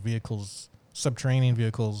more of those vehicles, subterranean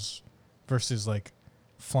vehicles, versus like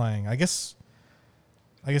flying. I guess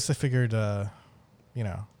I figured,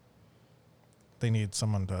 they need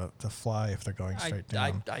someone to fly if they're going straight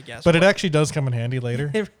down. I guess. But it actually does come in handy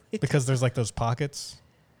later because there's like those pockets.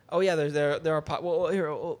 Oh yeah, there are pockets. Well,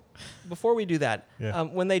 here, before we do that,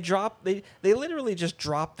 when they drop, they literally just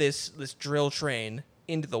drop this drill train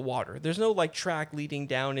into the water. There's no like track leading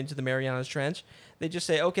down into the Marianas Trench. They just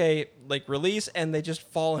say, okay, like release, and they just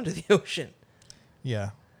fall into the ocean. Yeah.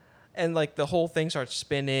 And like the whole thing starts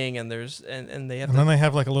spinning, and they have. And then they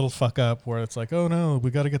have like a little fuck up where it's like, oh no,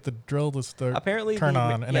 we got to get the drill to turn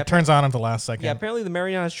on, and it turns on at the last second. Yeah, apparently the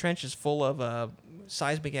Marianas Trench is full of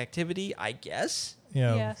seismic activity. I guess.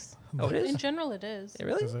 Yeah. Yes. Oh, it is. In general, it is. It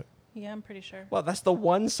really is. It? Yeah, I'm pretty sure. Well, that's the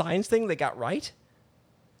one science thing they got right.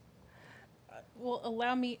 Well,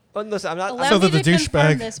 allow me. Well, listen, I'm not. So the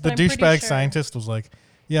douchebag scientist was like,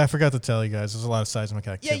 "Yeah, I forgot to tell you guys. There's a lot of seismic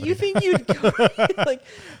activity." Yeah, you think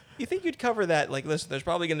you'd cover that? Like, listen, there's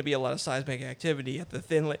probably going to be a lot of seismic activity at the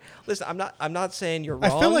thin. Listen, I'm not saying you're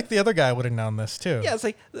wrong. I feel like the other guy would have known this too. Yeah, it's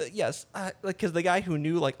like because the guy who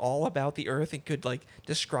knew like all about the Earth and could like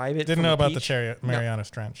describe it. Didn't know about the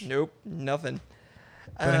Marianas Trench. Nope, nothing.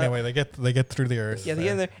 But anyway, they get through the Earth. Yeah, they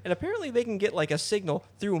get in there, and apparently they can get like a signal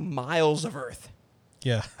through miles of Earth.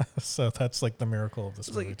 Yeah, so that's like the miracle of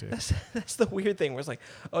this movie too. That's the weird thing. Where it's like,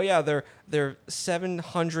 oh yeah, they're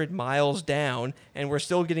 700 miles down, and we're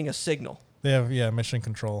still getting a signal. They have mission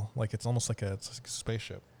control. Like it's almost like it's like a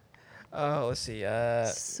spaceship. Oh, let's see.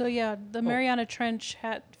 So yeah, the Mariana Trench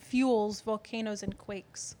fuels volcanoes and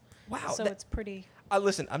quakes. Wow. So it's pretty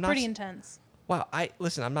Listen, I'm not pretty intense. Wow,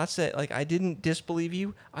 I'm not saying like I didn't disbelieve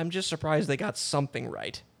you. I'm just surprised they got something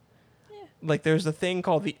right. Yeah. Like there's a thing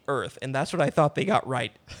called the Earth, and that's what I thought they got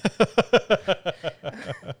right.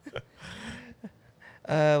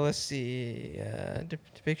 Let's see.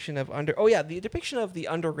 Depiction of the depiction of the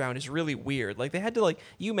underground is really weird. Like they had to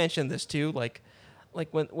you mentioned this too. Like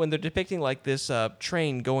when they're depicting like this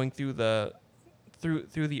train going through the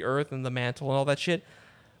Earth and the mantle and all that shit.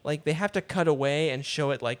 Like, they have to cut away and show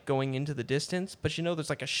it, like, going into the distance. But, there's,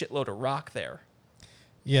 like, a shitload of rock there.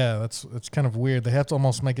 Yeah, it's kind of weird. They have to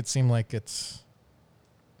almost make it seem like it's...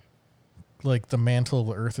 Like, the mantle of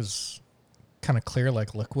the Earth is kind of clear,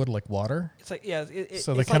 like liquid, like water. It's like, yeah.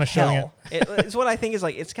 So they're kind of showing it. It's what I think is,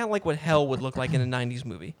 like, it's kind of like what hell would look like in a 90s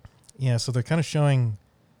movie. Yeah, so they're kind of showing...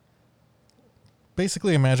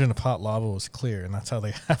 Basically, imagine if hot lava was clear, and that's how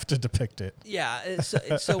they have to depict it. Yeah, it's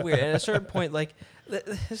so weird. And at a certain point, like...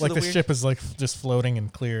 Like the ship is like just floating in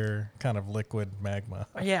clear kind of liquid magma.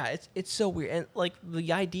 Yeah, it's so weird. And like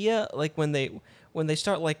the idea, like when they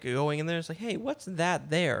start like going in there, it's like, hey, what's that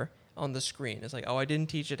there on the screen? It's like, oh, I didn't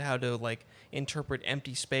teach it how to like interpret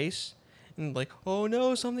empty space. And like, oh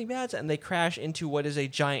no, something bad's, and they crash into what is a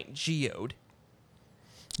giant geode.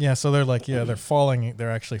 Yeah, so they're like, they're falling.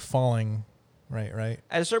 They're actually falling, right.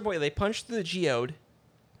 At a certain point, they punch through the geode.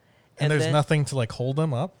 And there's nothing to like hold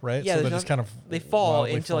them up, right? Yeah, so they're just kind of they fall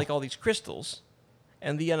into like all these crystals,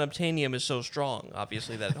 and the unobtainium is so strong,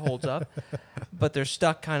 obviously, that it holds up. But they're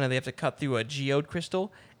stuck, kind of. They have to cut through a geode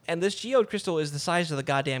crystal, and this geode crystal is the size of the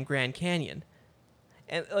goddamn Grand Canyon.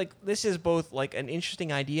 And like this is both like an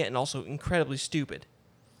interesting idea and also incredibly stupid.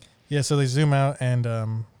 Yeah, so they zoom out, and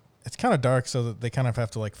it's kind of dark, so that they kind of have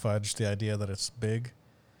to like fudge the idea that it's big.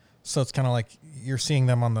 So it's kind of like you're seeing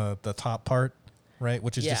them on the top part. Right,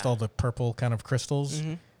 which is just all the purple kind of crystals,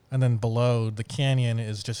 and then below the canyon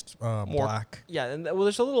is just black. Yeah, and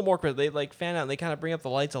there's a little more. They like fan out and they kind of bring up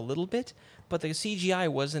the lights a little bit, but the CGI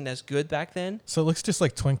wasn't as good back then. So it looks just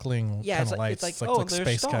like twinkling kind of lights. It's like there's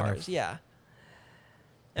space stars. kind of. Yeah.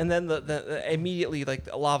 And then the immediately like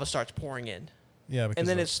the lava starts pouring in. Yeah, and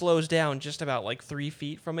then it slows down just about like 3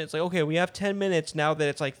 feet from it. It's like, okay, we have 10 minutes now that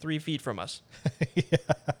it's like 3 feet from us.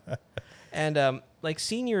 Yeah. And like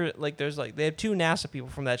senior, like there's like they have two NASA people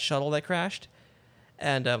from that shuttle that crashed,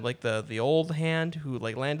 and like the old hand who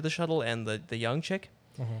like landed the shuttle and the young chick,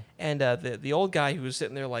 and the old guy who was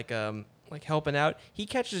sitting there like helping out, he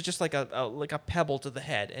catches just like a pebble to the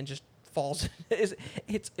head and just falls.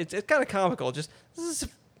 it's kind of comical. Just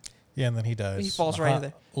yeah, and then he dies. He falls right in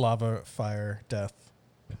there. Lava, fire, death.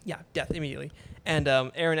 Yeah, death immediately. And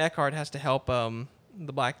Aaron Eckhart has to help the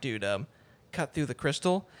black dude cut through the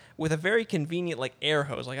crystal with a very convenient like air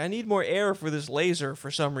hose. Like, I need more air for this laser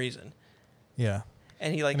for some reason. Yeah.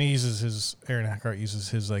 And he uses Aaron Eckhart uses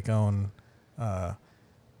his like own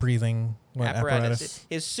breathing apparatus.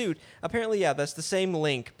 His suit. Apparently, yeah, that's the same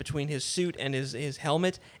link between his suit and his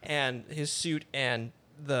helmet and his suit and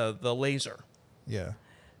the laser. Yeah.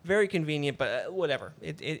 Very convenient, but whatever.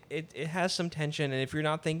 It has some tension, and if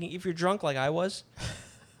you're drunk like I was,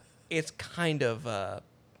 it's kind of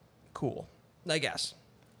cool, I guess.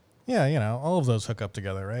 Yeah, all of those hook up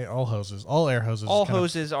together, right? All air hoses. All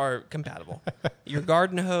hoses are compatible. Your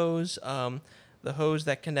garden hose, the hose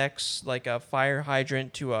that connects like a fire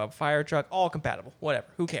hydrant to a fire truck, all compatible. Whatever.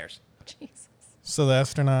 Who cares? Jesus. So the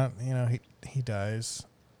astronaut, he dies.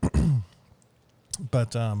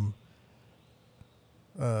 But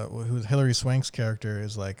who's Hilary Swank's character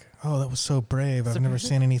is like, oh, that was so brave. I've never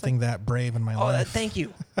seen anything that brave in my life. Thank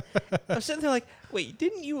you. I'm sitting there like, wait,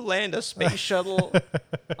 didn't you land a space shuttle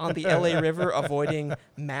on the LA River avoiding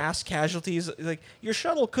mass casualties? Like, your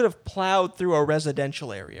shuttle could have plowed through a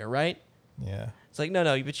residential area, right? Yeah. It's like, no,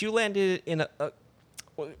 but you landed in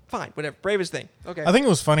fine, whatever, bravest thing. Okay. I think it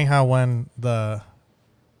was funny how when the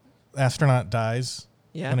astronaut dies,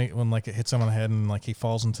 yeah, when like it hits him on the head and like he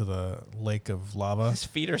falls into the lake of lava, his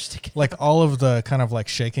feet are sticking. Like all of the kind of like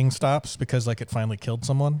shaking stops because like it finally killed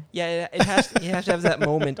someone. Yeah, it has. You have to have that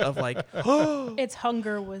moment of like, its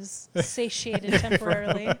hunger was satiated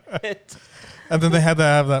temporarily. And then they had to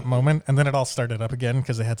have that moment, and then it all started up again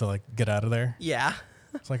because they had to like get out of there. Yeah.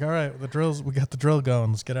 It's like, all right, we got the drill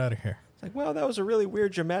going. Let's get out of here. It's like, well, that was a really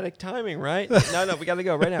weird dramatic timing, right? No, we got to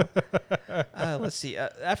go right now. Let's see.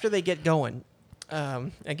 After they get going.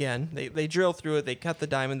 Again, they drill through it. They cut the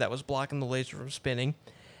diamond that was blocking the laser from spinning,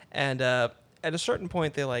 and at a certain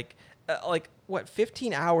point, they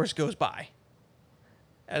 15 hours goes by.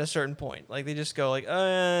 At a certain point, like they just go like,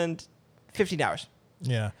 and 15 hours.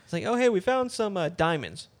 Yeah. It's like, oh hey, we found some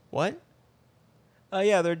diamonds. What?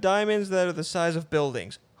 Yeah, they're diamonds that are the size of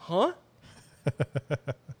buildings. Huh?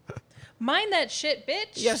 Mind that shit,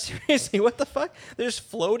 bitch. Yeah, seriously, what the fuck? They're just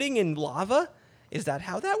floating in lava? Is that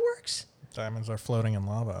how that works? Diamonds are floating in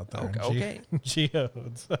lava out there. Okay.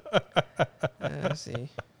 Geodes. I see.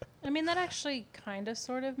 I mean, that actually kind of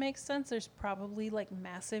sort of makes sense. There's probably like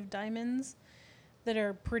massive diamonds that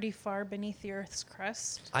are pretty far beneath the Earth's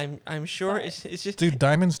crust. I'm sure it's just... Do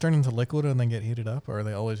diamonds turn into liquid and then get heated up, or are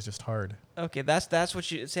they always just hard? Okay, that's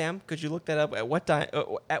what you... Sam, could you look that up?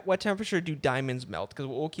 At what temperature do diamonds melt? Because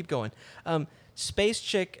we'll keep going. Space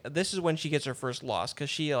Chick, this is when she gets her first loss,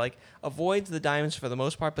 because she avoids the diamonds for the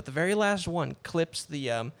most part, but the very last one clips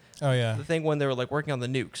the the thing when they were working on the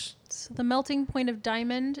nukes. So the melting point of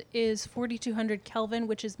diamond is 4,200 Kelvin,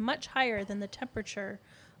 which is much higher than the temperature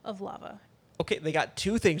of lava. Okay, they got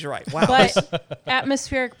two things right. Wow. But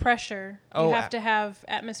atmospheric pressure, you Oh, have to have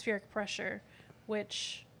atmospheric pressure,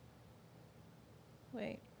 which...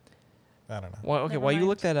 Wait. I don't know. Well, okay, Never while you mind.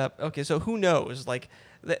 look that up, okay, so who knows?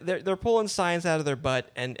 They're pulling science out of their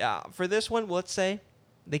butt, and for this one, let's say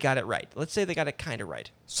they got it right. Let's say they got it kind of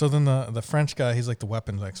right. So then the French guy, he's like the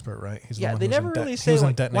weapons expert, right? He's the Yeah, one they who's never in really he say was in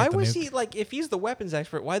why Detonate the was Nuke. he if he's the weapons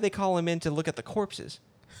expert, why'd they call him in to look at the corpses?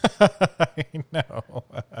 I know.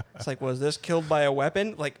 It's was this killed by a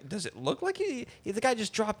weapon? Does it look like the guy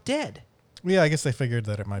just dropped dead? Yeah, I guess they figured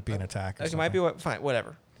that it might be an attack. Or It might be fine,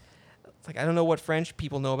 whatever. It's I don't know what French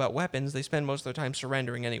people know about weapons. They spend most of their time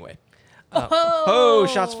surrendering anyway.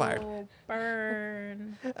 Shots fired.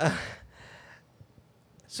 Burn.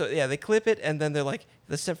 So yeah, they clip it, and then they're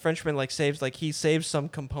the Frenchman saves he saves some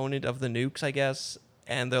component of the nukes, I guess,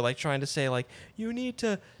 and they're trying to say you need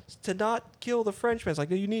to not kill the Frenchman.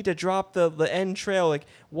 It's you need to drop the end trail.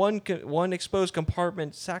 One exposed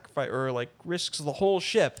compartment sacrifice or risks the whole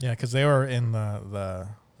ship. Yeah, because they were in the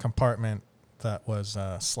compartment that was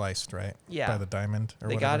sliced, right? Yeah. By the diamond or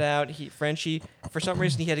They whatever. got out. Frenchie, for some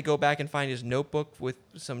reason, he had to go back and find his notebook with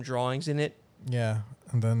some drawings in it. Yeah,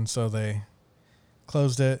 and then so they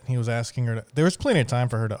closed it. He was asking her there was plenty of time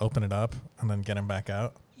for her to open it up and then get him back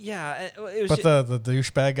out. Yeah, it was. But the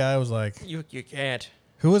douchebag guy was like, you can't.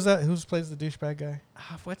 who was that? Who plays the douchebag guy?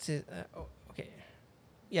 What's it? Okay.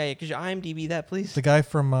 Yeah. Could you IMDb that, please? The guy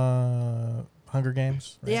from Hunger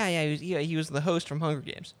Games. Right? Yeah. He was the host from Hunger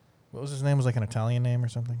Games. What was his name? Was an Italian name or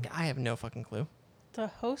something? I have no fucking clue. The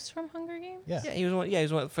host from Hunger Games? Yeah. Yeah, he was one. Yeah, he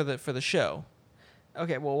was one for the show.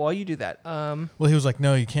 Okay. Well, while you do that, Well, he was like,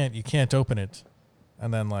 no, you can't open it,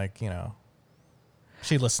 and then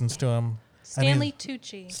she listens to him. Stanley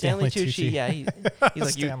Tucci. Stanley Stanley Tucci. Tucci. Yeah, he's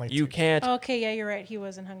Stanley you Tucci. can't. Okay, yeah, you're right. He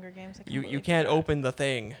was in Hunger Games. You can't open the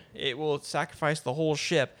thing. It will sacrifice the whole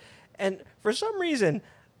ship. And for some reason,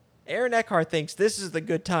 Aaron Eckhart thinks this is the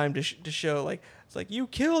good time to show it's you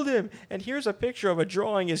killed him, and here's a picture of a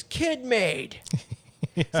drawing his kid made.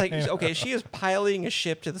 It's okay, she is piloting a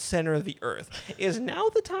ship to the center of the Earth. Is now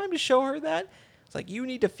the time to show her that? It's you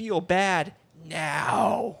need to feel bad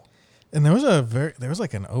now. And there was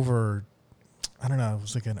an over, I don't know, it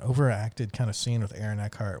was an overacted kind of scene with Aaron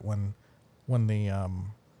Eckhart when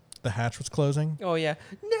the hatch was closing. Oh yeah,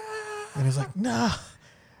 no. And he's like, nah.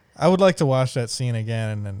 I would like to watch that scene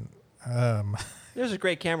again. And There's a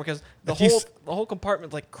great camera because the If whole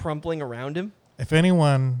compartment's crumbling around him. if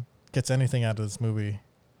anyone gets anything out of this movie,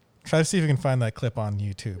 try to see if you can find that clip on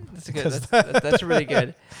YouTube. That's really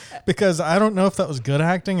good. Because I don't know if that was good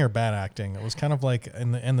acting or bad acting. It was kind of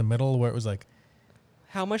in the middle where it was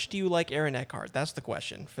How much do you like Aaron Eckhart? That's the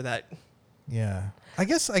question for that. yeah. I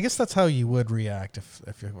guess that's how you would react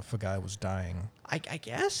if a guy was dying. I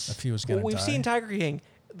guess. If he was gonna we've die. seen Tiger King.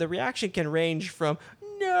 The reaction can range from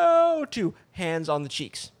no to hands on the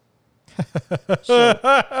cheeks. So,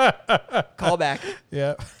 call back.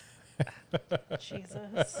 Yeah.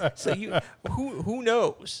 Jesus. So who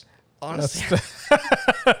knows? Honestly,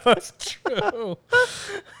 That's true.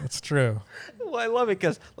 That's true. well, I love it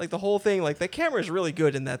because the whole thing, the camera is really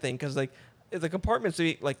good in that thing because the compartment's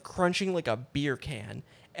crunching like a beer can,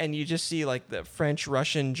 and you just see the French,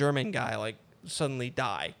 Russian, German guy suddenly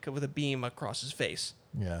die with a beam across his face.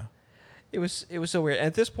 Yeah. It was so weird. And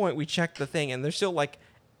at this point, we checked the thing, and there's still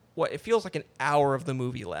it feels like an hour of the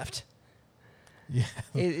movie left. Yeah.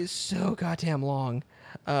 It is so goddamn long.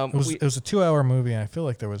 It was a 2-hour movie, and I feel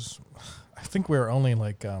like I think we were only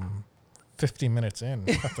 50 minutes in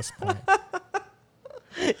at this point.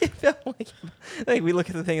 It felt like we look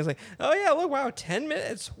at the thing, it's oh yeah, look, wow, 10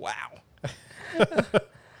 minutes, wow.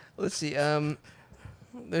 Let's see.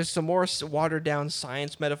 There's some more watered down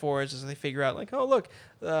science metaphors as they figure out oh look,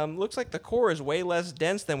 looks like the core is way less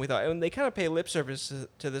dense than we thought. And they kind of pay lip service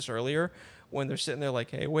to this earlier when they're sitting there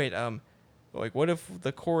hey wait, Like, what if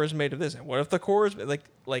the core is made of this? And what if the core is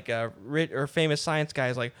like a famous science guy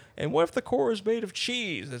is like, and what if the core is made of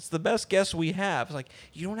cheese? It's the best guess we have. It's like,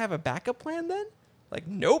 you don't have a backup plan then? Like,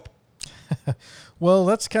 nope. Well,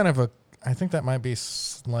 that's kind of I think that might be a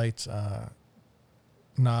slight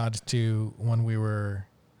nod to when we were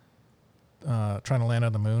trying to land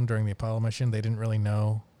on the moon during the Apollo mission. They didn't really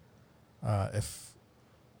know if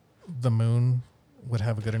the moon would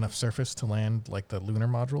have a good enough surface to land like the lunar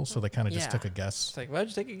module, so they kind of just took a guess. It's like, well,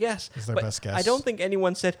 just take a guess. It's their best guess. I don't think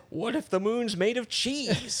anyone said, what if the moon's made of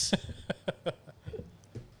cheese?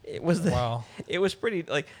 It was it was pretty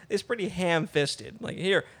it's pretty ham-fisted. Like,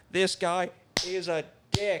 here, this guy is a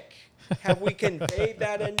dick. Have we conveyed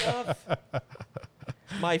that enough?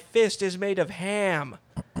 My fist is made of ham.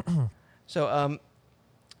 So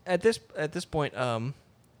at this point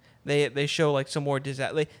they show like some more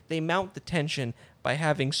disaster. They mount the tension by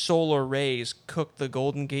having solar rays cook the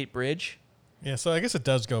Golden Gate Bridge. Yeah, so I guess it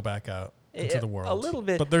does go back out into the world a little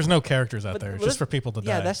bit, but there's no characters out there. It's just for people to die.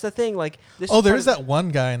 Yeah, that's the thing. Like, there's that one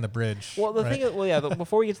guy in the bridge. Well, the thing,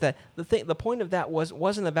 before we get to that, the point of that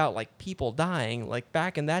wasn't about like people dying. Like,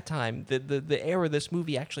 back in that time, the era this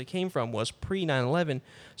movie actually came from was pre 9/11,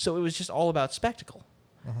 so it was just all about spectacle.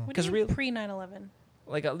 What do you mean pre 9/11?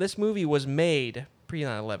 Like, this movie was made pre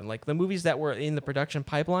 9/11. Like, the movies that were in the production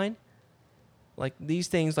pipeline, like these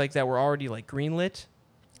things like that were already like greenlit.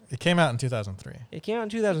 It came out in 2003. It came out in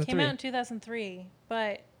 2003. It came out in 2003,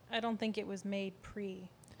 but I don't think it was made pre.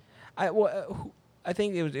 I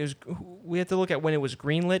think it was. We have to look at when it was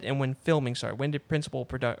greenlit and when filming started. When did principal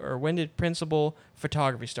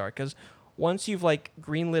photography start? Because once you've like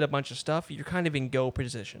greenlit a bunch of stuff, you're kind of in go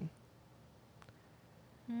position.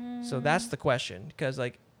 So that's the question. Because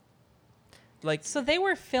like. So they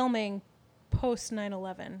were filming post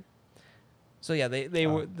 9/11. So yeah, they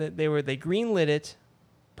greenlit it.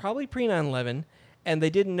 Probably pre 9/11, and they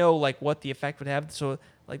didn't know like what the effect would have. So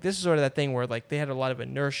like this is sort of that thing where like they had a lot of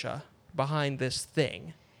inertia behind this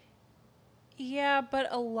thing. Yeah, but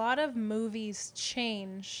a lot of movies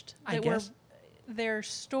changed. I guess their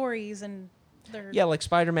stories and their like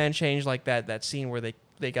Spider-Man changed like that scene where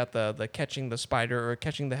they got the catching the spider or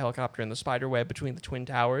catching the helicopter in the spider web between the twin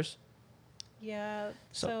towers. Yeah,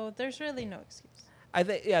 so there's really no excuse. I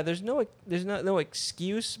think there's no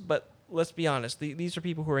excuse, but let's be honest. These are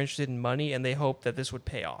people who are interested in money, and they hope that this would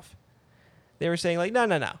pay off. They were saying, like, no.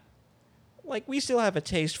 Like, we still have a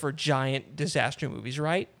taste for giant disaster movies,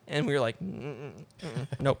 right? And we were like,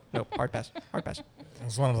 nope, hard pass. It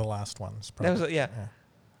was one of the last ones. Probably. That was,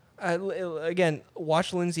 yeah. Again,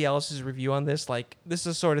 watch Lindsay Ellis's review on this. Like, this is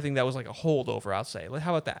the sort of thing that was like a holdover, I'll say. Like,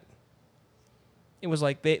 how about that? It was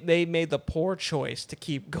like they made the poor choice to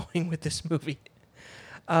keep going with this movie.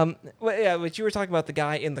 But you were talking about the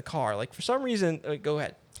guy in the car. Like, for some reason, go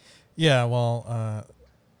ahead. Yeah, well,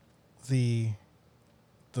 the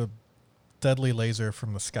deadly laser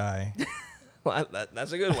from the sky. Well,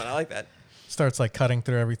 that's a good one. I like that. Starts like cutting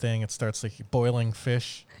through everything. It starts like boiling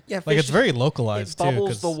fish. Yeah, like it's very localized too. It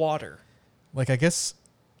bubbles the water. Like, I guess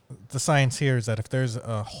the science here is that if there's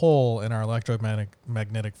a hole in our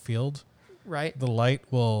electromagnetic field, right, the light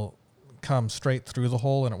will come straight through the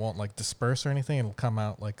hole and it won't like disperse or anything. It'll come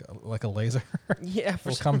out like a laser. Yeah,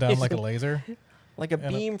 it'll come down like a laser, like a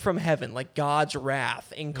beam from heaven, like God's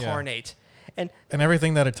wrath incarnate. Yeah. And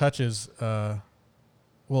everything that it touches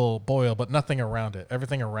will boil, but nothing around it.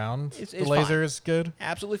 Everything around the laser fine. Is good,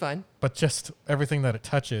 absolutely fine. But just everything that it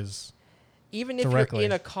touches. Even if directly. You're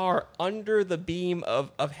in a car under the beam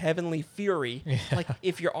of heavenly fury, like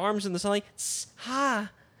if your arm's in the sunlight,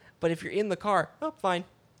 but if you're in the car, fine.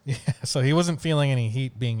 Yeah, so he wasn't feeling any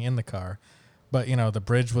heat being in the car, but the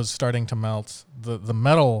bridge was starting to melt. The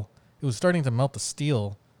metal, it was starting to melt the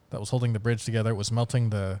steel that was holding the bridge together. It was melting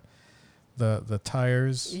the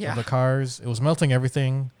tires of the cars. It was melting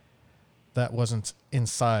everything that wasn't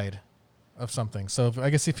inside of something. So I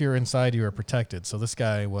guess if you're inside, you were protected. So this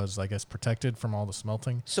guy was, I guess, protected from all the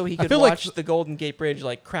smelting. So he could watch the Golden Gate Bridge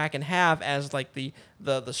like crack in half as like the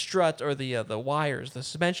strut or the wires, the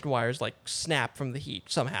suspension wires, like snap from the heat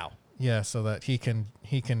somehow. Yeah, so that he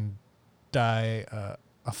can die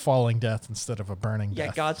a falling death instead of a burning death.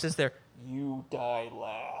 Yeah, God says there, you die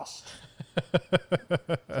last.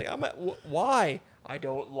 Like, why? I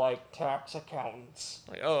don't like tax accountants.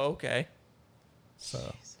 Like, oh, okay.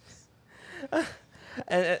 So.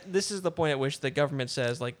 And this is the point at which the government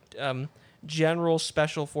says, like, General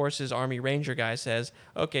Special Forces Army Ranger guy says,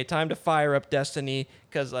 okay, time to fire up Destiny,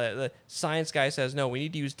 because the science guy says, no, we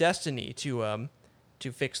need to use Destiny to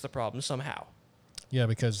fix the problem somehow. Yeah,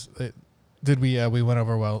 because we went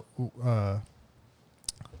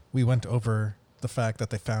over the fact that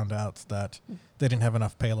they found out that they didn't have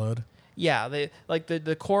enough payload. Yeah,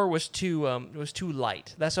 the core was too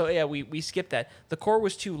light. That's so yeah, we skipped that. The core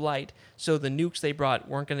was too light, so the nukes they brought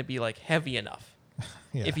weren't going to be like heavy enough.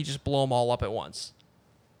 Yeah. If you just blow them all up at once.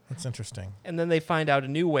 That's interesting. And then they find out a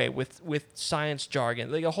new way with science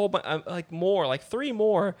jargon, like a whole bunch, like 3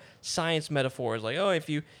 more science metaphors, like if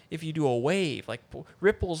you do a wave, like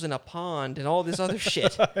ripples in a pond, and all this other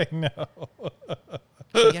shit. I know.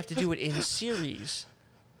 So you have to do it in series.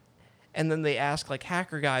 And then they ask like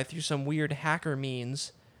Hacker Guy through some weird hacker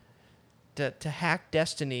means to hack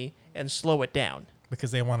Destiny and slow it down.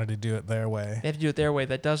 Because they wanted to do it their way. They have to do it their way.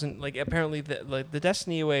 That doesn't apparently the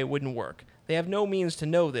Destiny way wouldn't work. They have no means to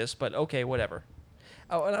know this, but okay, whatever.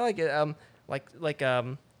 Oh, and I like it.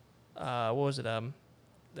 What was it?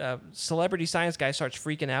 Celebrity science guy starts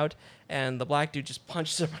freaking out, and the black dude just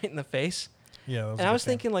punches him right in the face. Yeah. And I was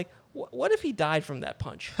thinking, like, what if he died from that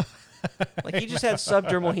punch? Like he just had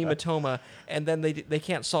subdermal hematoma, and then they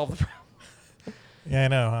can't solve the problem. Yeah, I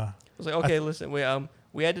know, huh? I was like, okay, listen,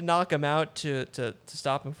 we had to knock him out to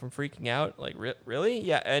stop him from freaking out. Like, really?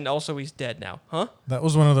 Yeah, and also he's dead now. Huh? That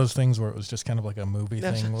was one of those things where it was just kind of like a movie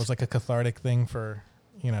thing. It was like a cathartic thing for,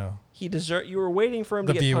 you were waiting for him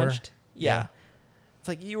to get viewer. punched. Yeah. It's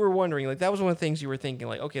like you were wondering, like that was one of the things you were thinking,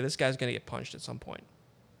 like, okay, this guy's going to get punched at some point.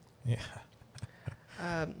 Yeah.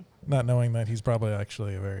 Not knowing that he's probably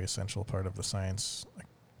actually a very essential part of the science,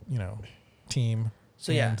 team.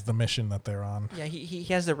 So and the mission that they're on. Yeah, he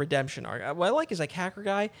has the redemption arc. What I like is like Hacker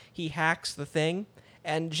Guy, he hacks the thing,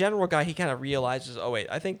 and General Guy, he kind of realizes, oh wait,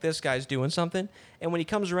 I think this guy's doing something. And when he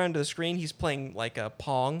comes around to the screen, he's playing like a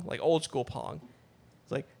Pong, like old school Pong.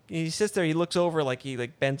 It's like he sits there, he looks over, like he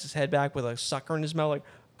like bends his head back with a sucker in his mouth, like,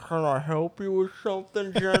 can I help you with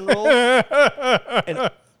something, General? And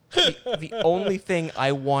the only thing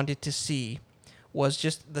I wanted to see was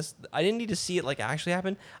just this. I didn't need to see it like actually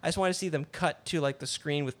happen. I just wanted to see them cut to like the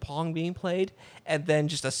screen with Pong being played, and then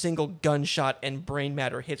just a single gunshot and brain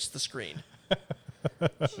matter hits the screen.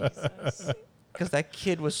 Jesus. Because that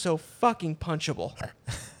kid was so fucking punchable.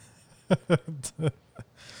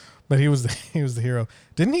 But he was the hero.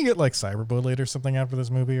 Didn't he get like cyberbullied or something after this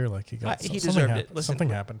movie, or like he deserved it. Listen, something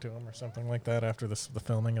happened to him or something like that after the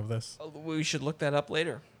filming of this? We should look that up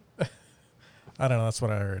later. I don't know. That's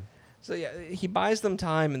what I heard. So yeah, he buys them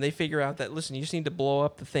time, and they figure out that, listen, you just need to blow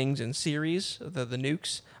up the things in series, the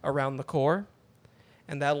nukes around the core,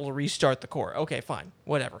 and that'll restart the core. Okay, fine,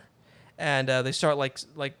 whatever. And they start like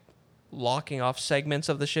locking off segments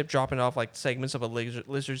of the ship, dropping off like segments of a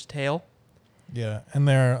lizard's tail. Yeah, and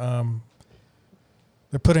they're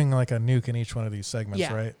putting like a nuke in each one of these segments,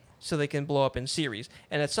 right? So they can blow up in series.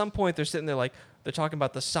 And at some point, they're sitting there like, they're talking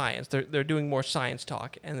about the science. They're doing more science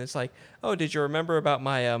talk, and it's like, oh, did you remember about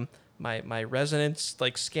my my resonance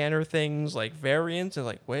like scanner things like variants? And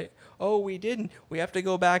like, wait, oh, we didn't. We have to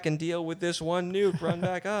go back and deal with this one nuke. Run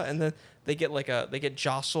back up, and then they get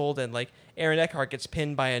jostled, and like Aaron Eckhart gets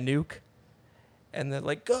pinned by a nuke, and they're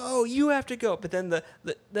like, go, you have to go. But then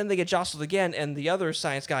then they get jostled again, and the other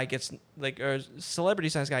science guy gets celebrity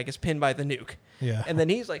science guy gets pinned by the nuke. Yeah. And then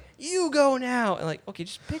he's like, you go now. And like, okay,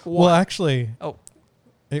 just pick one. Well, actually,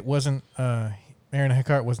 it wasn't, Aaron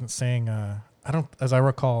Eckhart wasn't saying, as I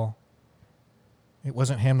recall, it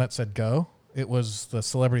wasn't him that said go. It was the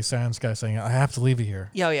celebrity science guy saying, I have to leave you here.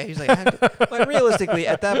 Yeah, he's like, I have to. But realistically,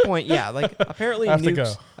 at that point, yeah, like apparently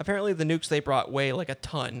the nukes they brought weigh like a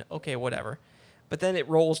ton. Okay, whatever. But then it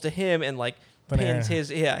rolls to him and like pins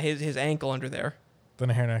his ankle under there. Then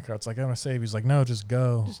Aaron Eckhart's like, I'm going to save. He's like, no, just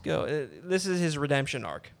go. Just go. This is his redemption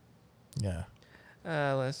arc. Yeah.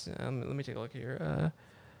 Let me take a look here.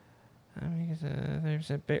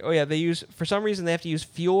 They use, for some reason, they have to use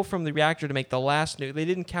fuel from the reactor to make the last nuke. They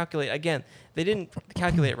didn't calculate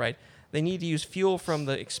it right. They need to use fuel from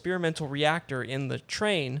the experimental reactor in the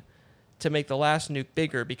train to make the last nuke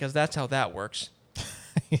bigger, because that's how that works.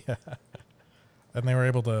 Yeah. And they were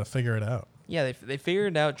able to figure it out. Yeah, they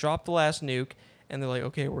figured it out, dropped the last nuke, and they're like,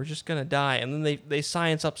 okay, we're just going to die. And then they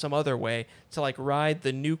science up some other way to like ride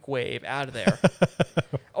the nuke wave out of there.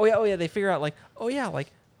 Oh yeah, they figure out like,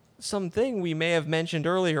 something we may have mentioned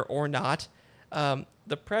earlier or not.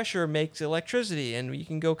 The pressure makes electricity, and you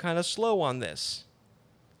can go kind of slow on this.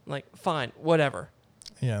 Like, fine, whatever.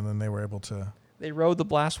 Yeah, and then they were able to... They rode the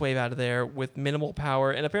blast wave out of there with minimal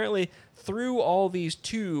power, and apparently through all these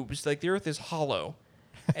tubes, like the Earth is hollow,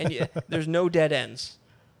 and there's no dead ends.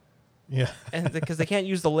 Yeah. And because they can't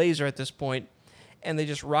use the laser at this point, and they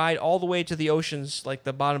just ride all the way to the oceans, like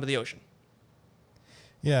the bottom of the ocean.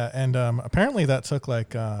 Yeah, and apparently that took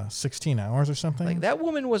like 16 hours or something. Like that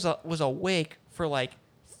woman was awake for like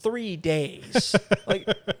 3 days. Like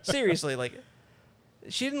seriously, like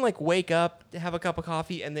She didn't like wake up, have a cup of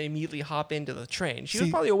coffee, and then immediately hop into the train. She was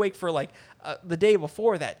See- probably awake for like the day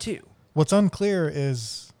before that too. What's unclear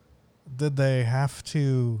is, did they have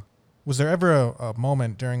to? Was there ever a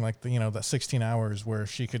moment during like that 16 hours where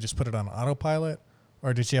she could just put it on autopilot,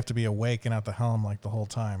 or did she have to be awake and at the helm like the whole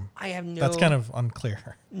time? I have no. That's kind of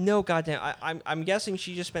unclear. No goddamn. I'm guessing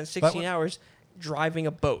she just spent 16 hours driving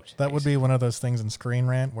a boat. That would be one of those things in Screen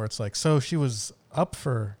Rant where it's like, so she was up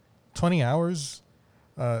for 20 hours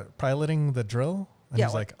piloting the drill? And Yeah,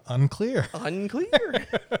 he's like- like, unclear. Unclear.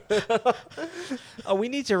 Oh, we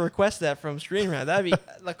need to request that from Screen Rant. That'd be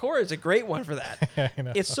the core is a great one for that. I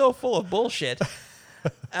know. It's so full of bullshit.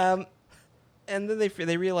 And then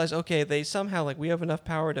they realize, okay, they somehow like we have enough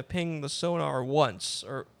power to ping the sonar once,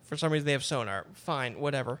 or for some reason they have sonar. Fine,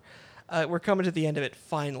 whatever. We're coming to the end of it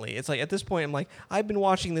finally. It's like at this point I'm like, I've been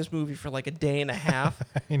watching this movie for like a day and a half,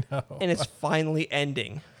 I know. and it's finally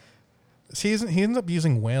ending. He ends up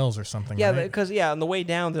using whales or something, Yeah, right? because on the way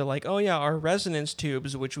down they're like, oh yeah, our resonance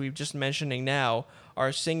tubes, which we've just mentioning now,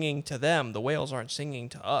 are singing to them. The whales aren't singing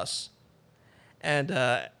to us. And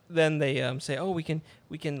then they say, oh, we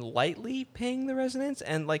can lightly ping the resonance,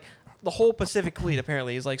 and like the whole Pacific fleet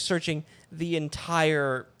apparently is like searching the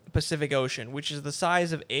entire Pacific Ocean, which is the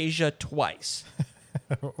size of Asia twice.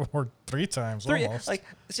 Or 3 times Three, almost. like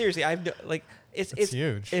seriously, it's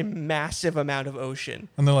huge. a massive amount of ocean.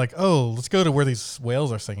 And they're like, oh, let's go to where these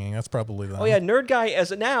whales are singing. That's probably them. Oh yeah, nerd guy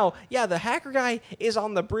the hacker guy is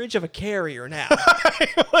on the bridge of a carrier now.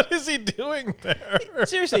 What is he doing there?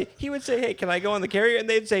 Seriously, he would say, hey, can I go on the carrier? And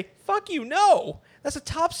they'd say, fuck you, no. That's a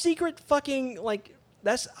top secret fucking, like,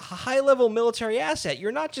 that's a high level military asset.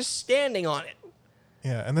 You're not just standing on it.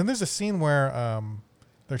 Yeah, and then there's a scene where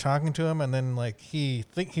they're talking to him, and then like he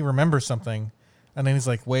remembers something, and then he's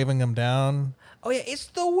like waving them down. Oh yeah, it's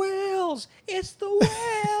the whales. It's the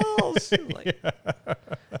whales.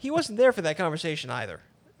 He wasn't there for that conversation either.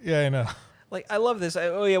 Yeah, I know. Like, I love this.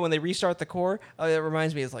 When they restart the core, it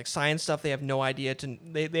reminds me, it's like science stuff they have no idea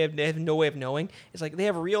they have no way of knowing. It's like they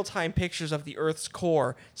have real-time pictures of the Earth's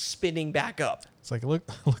core spinning back up. It's like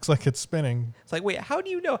looks like it's spinning. It's like, wait, how do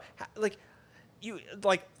you know? You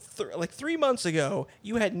 3 months ago,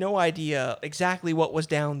 you had no idea exactly what was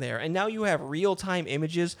down there, and now you have real-time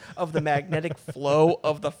images of the magnetic flow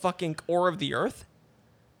of the fucking core of the Earth?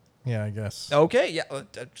 Yeah, I guess. Okay, yeah,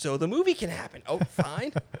 so the movie can happen. Oh,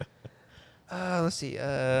 fine. Let's see.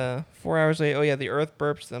 4 hours later, oh yeah, the Earth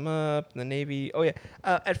burps them up, and the Navy. Oh yeah.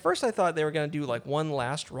 At first, I thought they were gonna do like one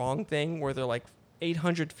last wrong thing where they're like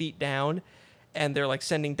 800 feet down, and they're like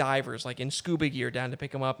sending divers like in scuba gear down to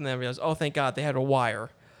pick them up, and then I realized, oh, thank God, they had a wire.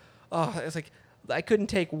 Oh, it's like I couldn't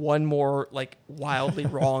take one more like wildly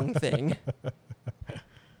wrong thing.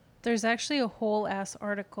 There's actually a whole ass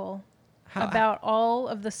article about all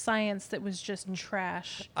of the science that was just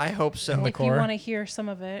trash. I hope so. In the If you core? want to hear some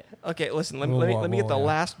of it. Okay, listen. Let me get the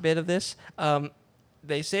last bit of this.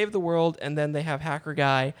 They save the world, and then they have hacker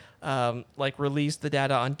guy like release the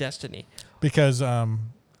data on Destiny. Because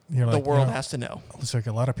you're like, The world has to know. It's like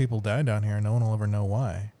a lot of people died down here, and no one will ever know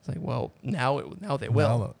why. It's like, well, now they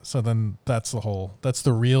will. So then that's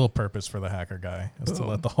the real purpose for the hacker guy, is to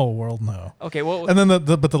let the whole world know. Okay, well, And then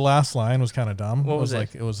but the last line was kind of dumb. What was it?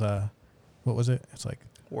 like it was what was it? It's like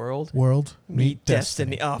world meet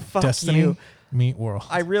destiny. Oh, fuck Destiny you. meet world.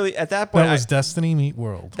 I really at that point That was destiny meet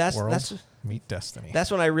world. That's- world that's- meet destiny. that's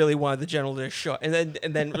when I really wanted the general to shoot, and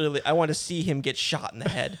then really I want to see him get shot in the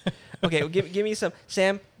head. Okay, well, give me some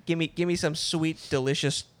Sam. Give me some sweet,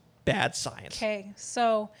 delicious, bad science. Okay,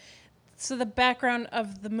 so the background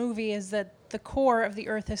of the movie is that the core of the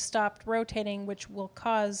Earth has stopped rotating, which will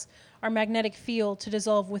cause our magnetic field to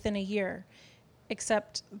dissolve within a year,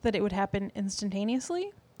 except that it would happen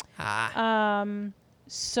instantaneously.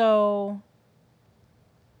 So,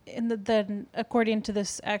 then according to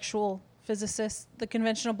this actual physicist, the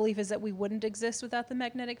conventional belief is that we wouldn't exist without the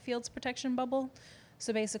magnetic field's protection bubble.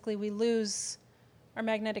 So basically, we lose our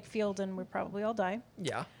magnetic field and we probably all die.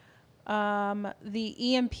 Yeah.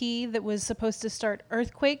 The EMP that was supposed to start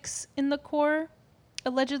earthquakes in the core,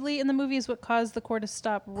 allegedly in the movie, is what caused the core to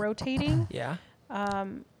stop rotating. Yeah.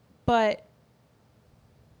 But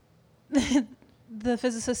the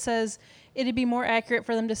physicist says it'd be more accurate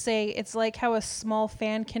for them to say it's like how a small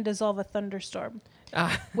fan can dissolve a thunderstorm,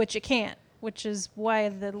 which it can't, which is why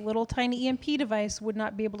the little tiny EMP device would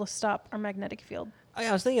not be able to stop our magnetic field. I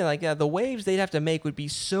was thinking like the waves they'd have to make would be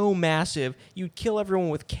so massive you'd kill everyone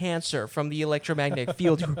with cancer from the electromagnetic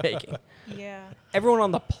field you're making. Yeah. Everyone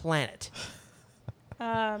on the planet.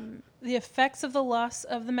 The effects of the loss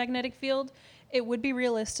of the magnetic field, it would be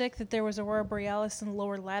realistic that there was aurora borealis in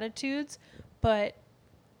lower latitudes, but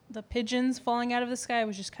the pigeons falling out of the sky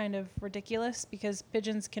was just kind of ridiculous because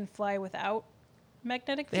pigeons can fly without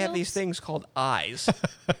magnetic fields. They have these things called eyes.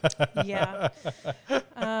 Yeah.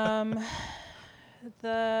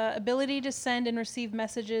 The ability to send and receive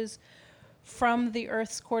messages from the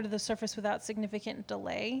Earth's core to the surface without significant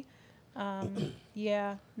delay.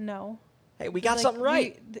 Yeah, no. Hey, we got something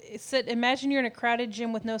right. Imagine you're in a crowded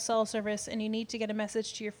gym with no cell service and you need to get a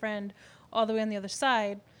message to your friend all the way on the other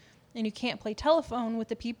side, and you can't play telephone with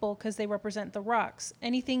the people because they represent the rocks.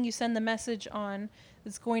 Anything you send the message on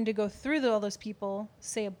that's going to go through all those people,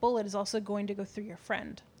 say a bullet, is also going to go through your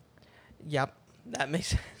friend. Yep, that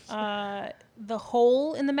makes sense. The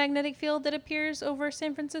hole in the magnetic field that appears over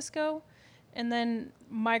San Francisco, and then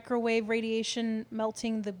microwave radiation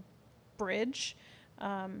melting the bridge.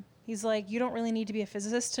 He's like, you don't really need to be a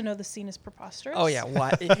physicist to know the scene is preposterous. Oh yeah,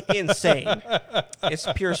 what? Insane. It's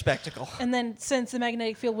pure spectacle. And then since the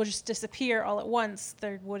magnetic field will just disappear all at once,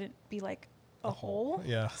 there wouldn't be like a hole.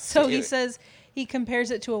 Yeah. So he says he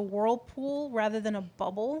compares it to a whirlpool rather than a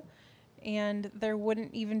bubble. And there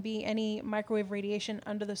wouldn't even be any microwave radiation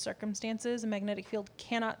under the circumstances. A magnetic field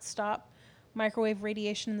cannot stop microwave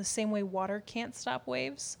radiation in the same way water can't stop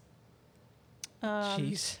waves.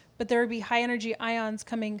 Jeez. But there would be high energy ions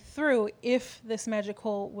coming through if this magic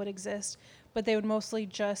hole would exist, but they would mostly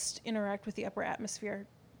just interact with the upper atmosphere,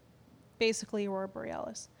 basically Aurora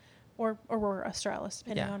Borealis or Aurora Australis,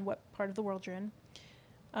 depending on what part of the world you're in.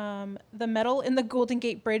 The metal in the Golden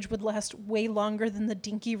Gate Bridge would last way longer than the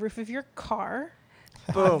dinky roof of your car.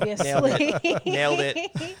 Boom. Obviously. Nailed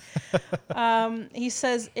it. He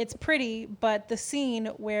says it's pretty, but the scene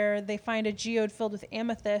where they find a geode filled with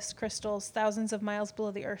amethyst crystals thousands of miles below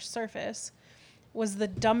the Earth's surface was the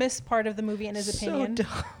dumbest part of the movie in his opinion. So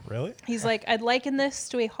dumb. Really? He's like, I'd liken this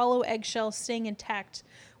to a hollow eggshell staying intact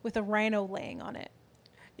with a rhino laying on it.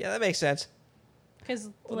 Yeah, that makes sense. Because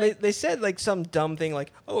Well, they said like some dumb thing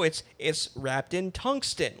like, oh, it's wrapped in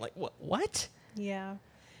tungsten. Like what? yeah.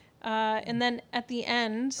 And then at the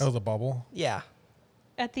end, Oh, the bubble. Yeah.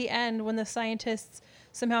 at the end, when the scientists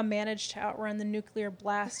somehow managed to outrun the nuclear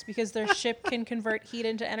blast because their ship can convert heat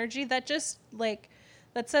into energy, that just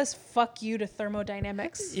that says fuck you to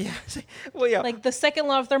thermodynamics. Yeah. Well, yeah. Like the second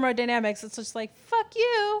law of thermodynamics, it's just like fuck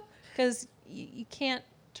you, because you can't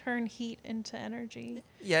turn heat into energy.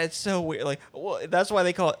 Yeah, it's so weird. Like, well, that's why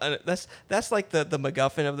they call it. That's like the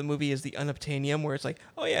MacGuffin of the movie is the unobtainium, where it's like,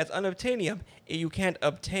 oh yeah, it's unobtainium. You can't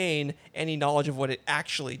obtain any knowledge of what it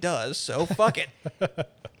actually does, so fuck it.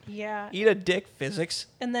 Yeah. Eat a dick, physics.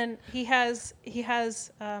 And then he has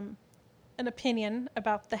an opinion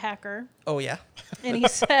about the hacker, Oh yeah. and he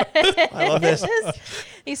said, I love this.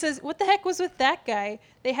 He says, what the heck was with that guy?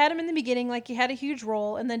 They had him in the beginning like he had a huge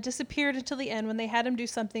role and then disappeared until the end when they had him do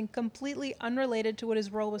something completely unrelated to what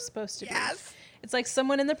his role was supposed to be. Yes. It's like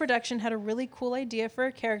someone in the production had a really cool idea for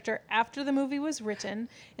a character after the movie was written,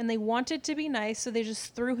 and they wanted to be nice, so they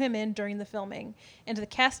just threw him in during the filming. And the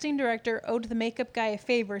casting director owed the makeup guy a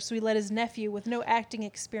favor, so he let his nephew with no acting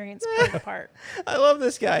experience play the part. I love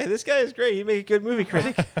this guy. This guy is great. He'd make a good movie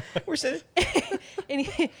critic. We're sitting. And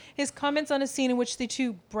his comments on a scene in which the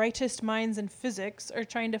two brightest minds in physics are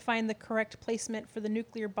trying to find the correct placement for the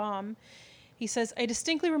nuclear bomb. He says, I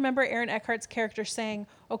distinctly remember Aaron Eckhart's character saying,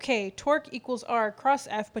 okay, torque equals R cross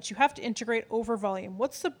F, but you have to integrate over volume.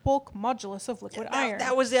 What's the bulk modulus of liquid iron?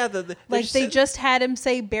 That was the like they just had him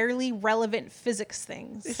say barely relevant physics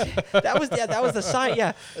things. that was the science.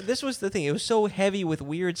 Yeah, this was the thing. It was so heavy with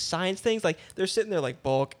weird science things. Like they're sitting there like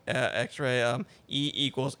bulk, X-ray, E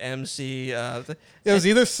equals MC. It was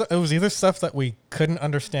either stuff that we couldn't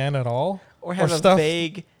understand at all, or have a stuff,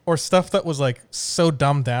 vague, or stuff that was like so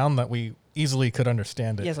dumbed down that we easily could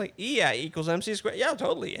understand it. Yeah, it's like E equals MC squared. Yeah,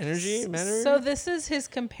 totally. Energy, matter. So this is his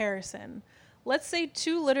comparison. Let's say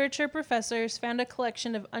two literature professors found a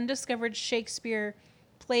collection of undiscovered Shakespeare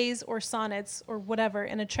plays or sonnets or whatever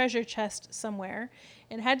in a treasure chest somewhere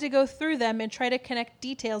and had to go through them and try to connect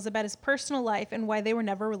details about his personal life and why they were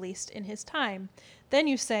never released in his time. Then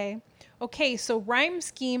you say, okay, so rhyme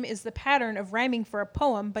scheme is the pattern of rhyming for a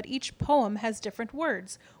poem, but each poem has different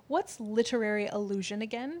words. What's literary illusion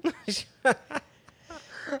again?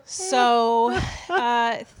 So,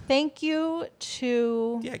 thank you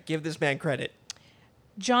to... Yeah, give this man credit.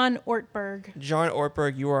 John Ortberg. John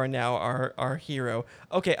Ortberg, you are now our hero.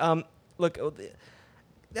 Okay, look,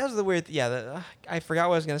 that was the weird... I forgot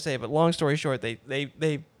what I was going to say, but long story short, they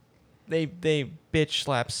bitch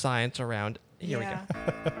slap science around. Here we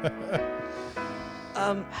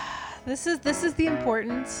go. This is the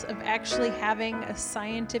importance of actually having a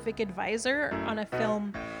scientific advisor on a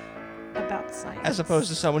film about science. As opposed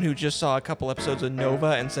to someone who just saw a couple episodes of Nova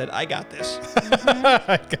and said, I got this.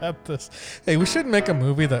 I got this. Hey, we should make a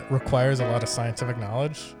movie that requires a lot of scientific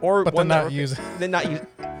knowledge, Or but one then that not use it. then not use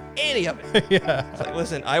any of it. Yeah. It's like,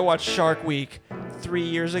 listen, I watched Shark Week 3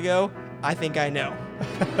 years ago. I think I know.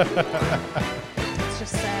 It's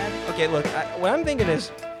just sad. Okay, look, what I'm thinking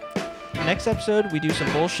is next episode we do some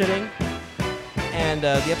bullshitting, and the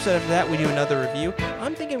episode after that we do another review.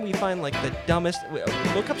 I'm thinking we find like the dumbest.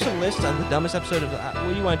 Look up some lists on the dumbest episode of. What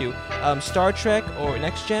do you want to do? Star Trek or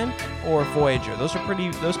Next Gen or Voyager? Those can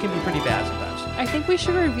be pretty bad sometimes. I think we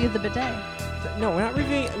should review the bidet. No, we're not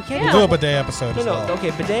reviewing. We can't Yeah. We'll do a bidet episode No, as no. well. Okay,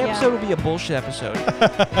 bidet Yeah. episode would be a bullshit episode.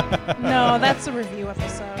 No, that's a review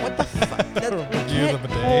episode. What the fuck? That, we Review can't the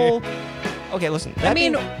bidet. pull- Okay, listen. I that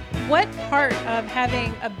mean, being- what part of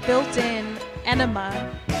having a built-in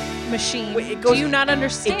enema machine Wait, it do goes- you not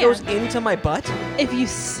understand? it goes into my butt. If you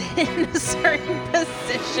sit in a certain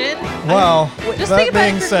position, Well, just that think about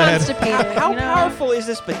being if you're said, constipated. How you know? powerful is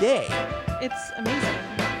this bidet? It's amazing.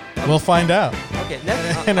 we'll find out. Okay,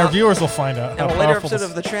 next, And our viewers will find out how in a later powerful episode this.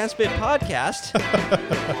 of the Transmit podcast.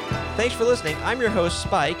 Thanks for listening. I'm your host,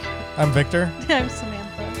 Spike. I'm Victor. I'm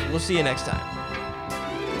Samantha. We'll see you next time.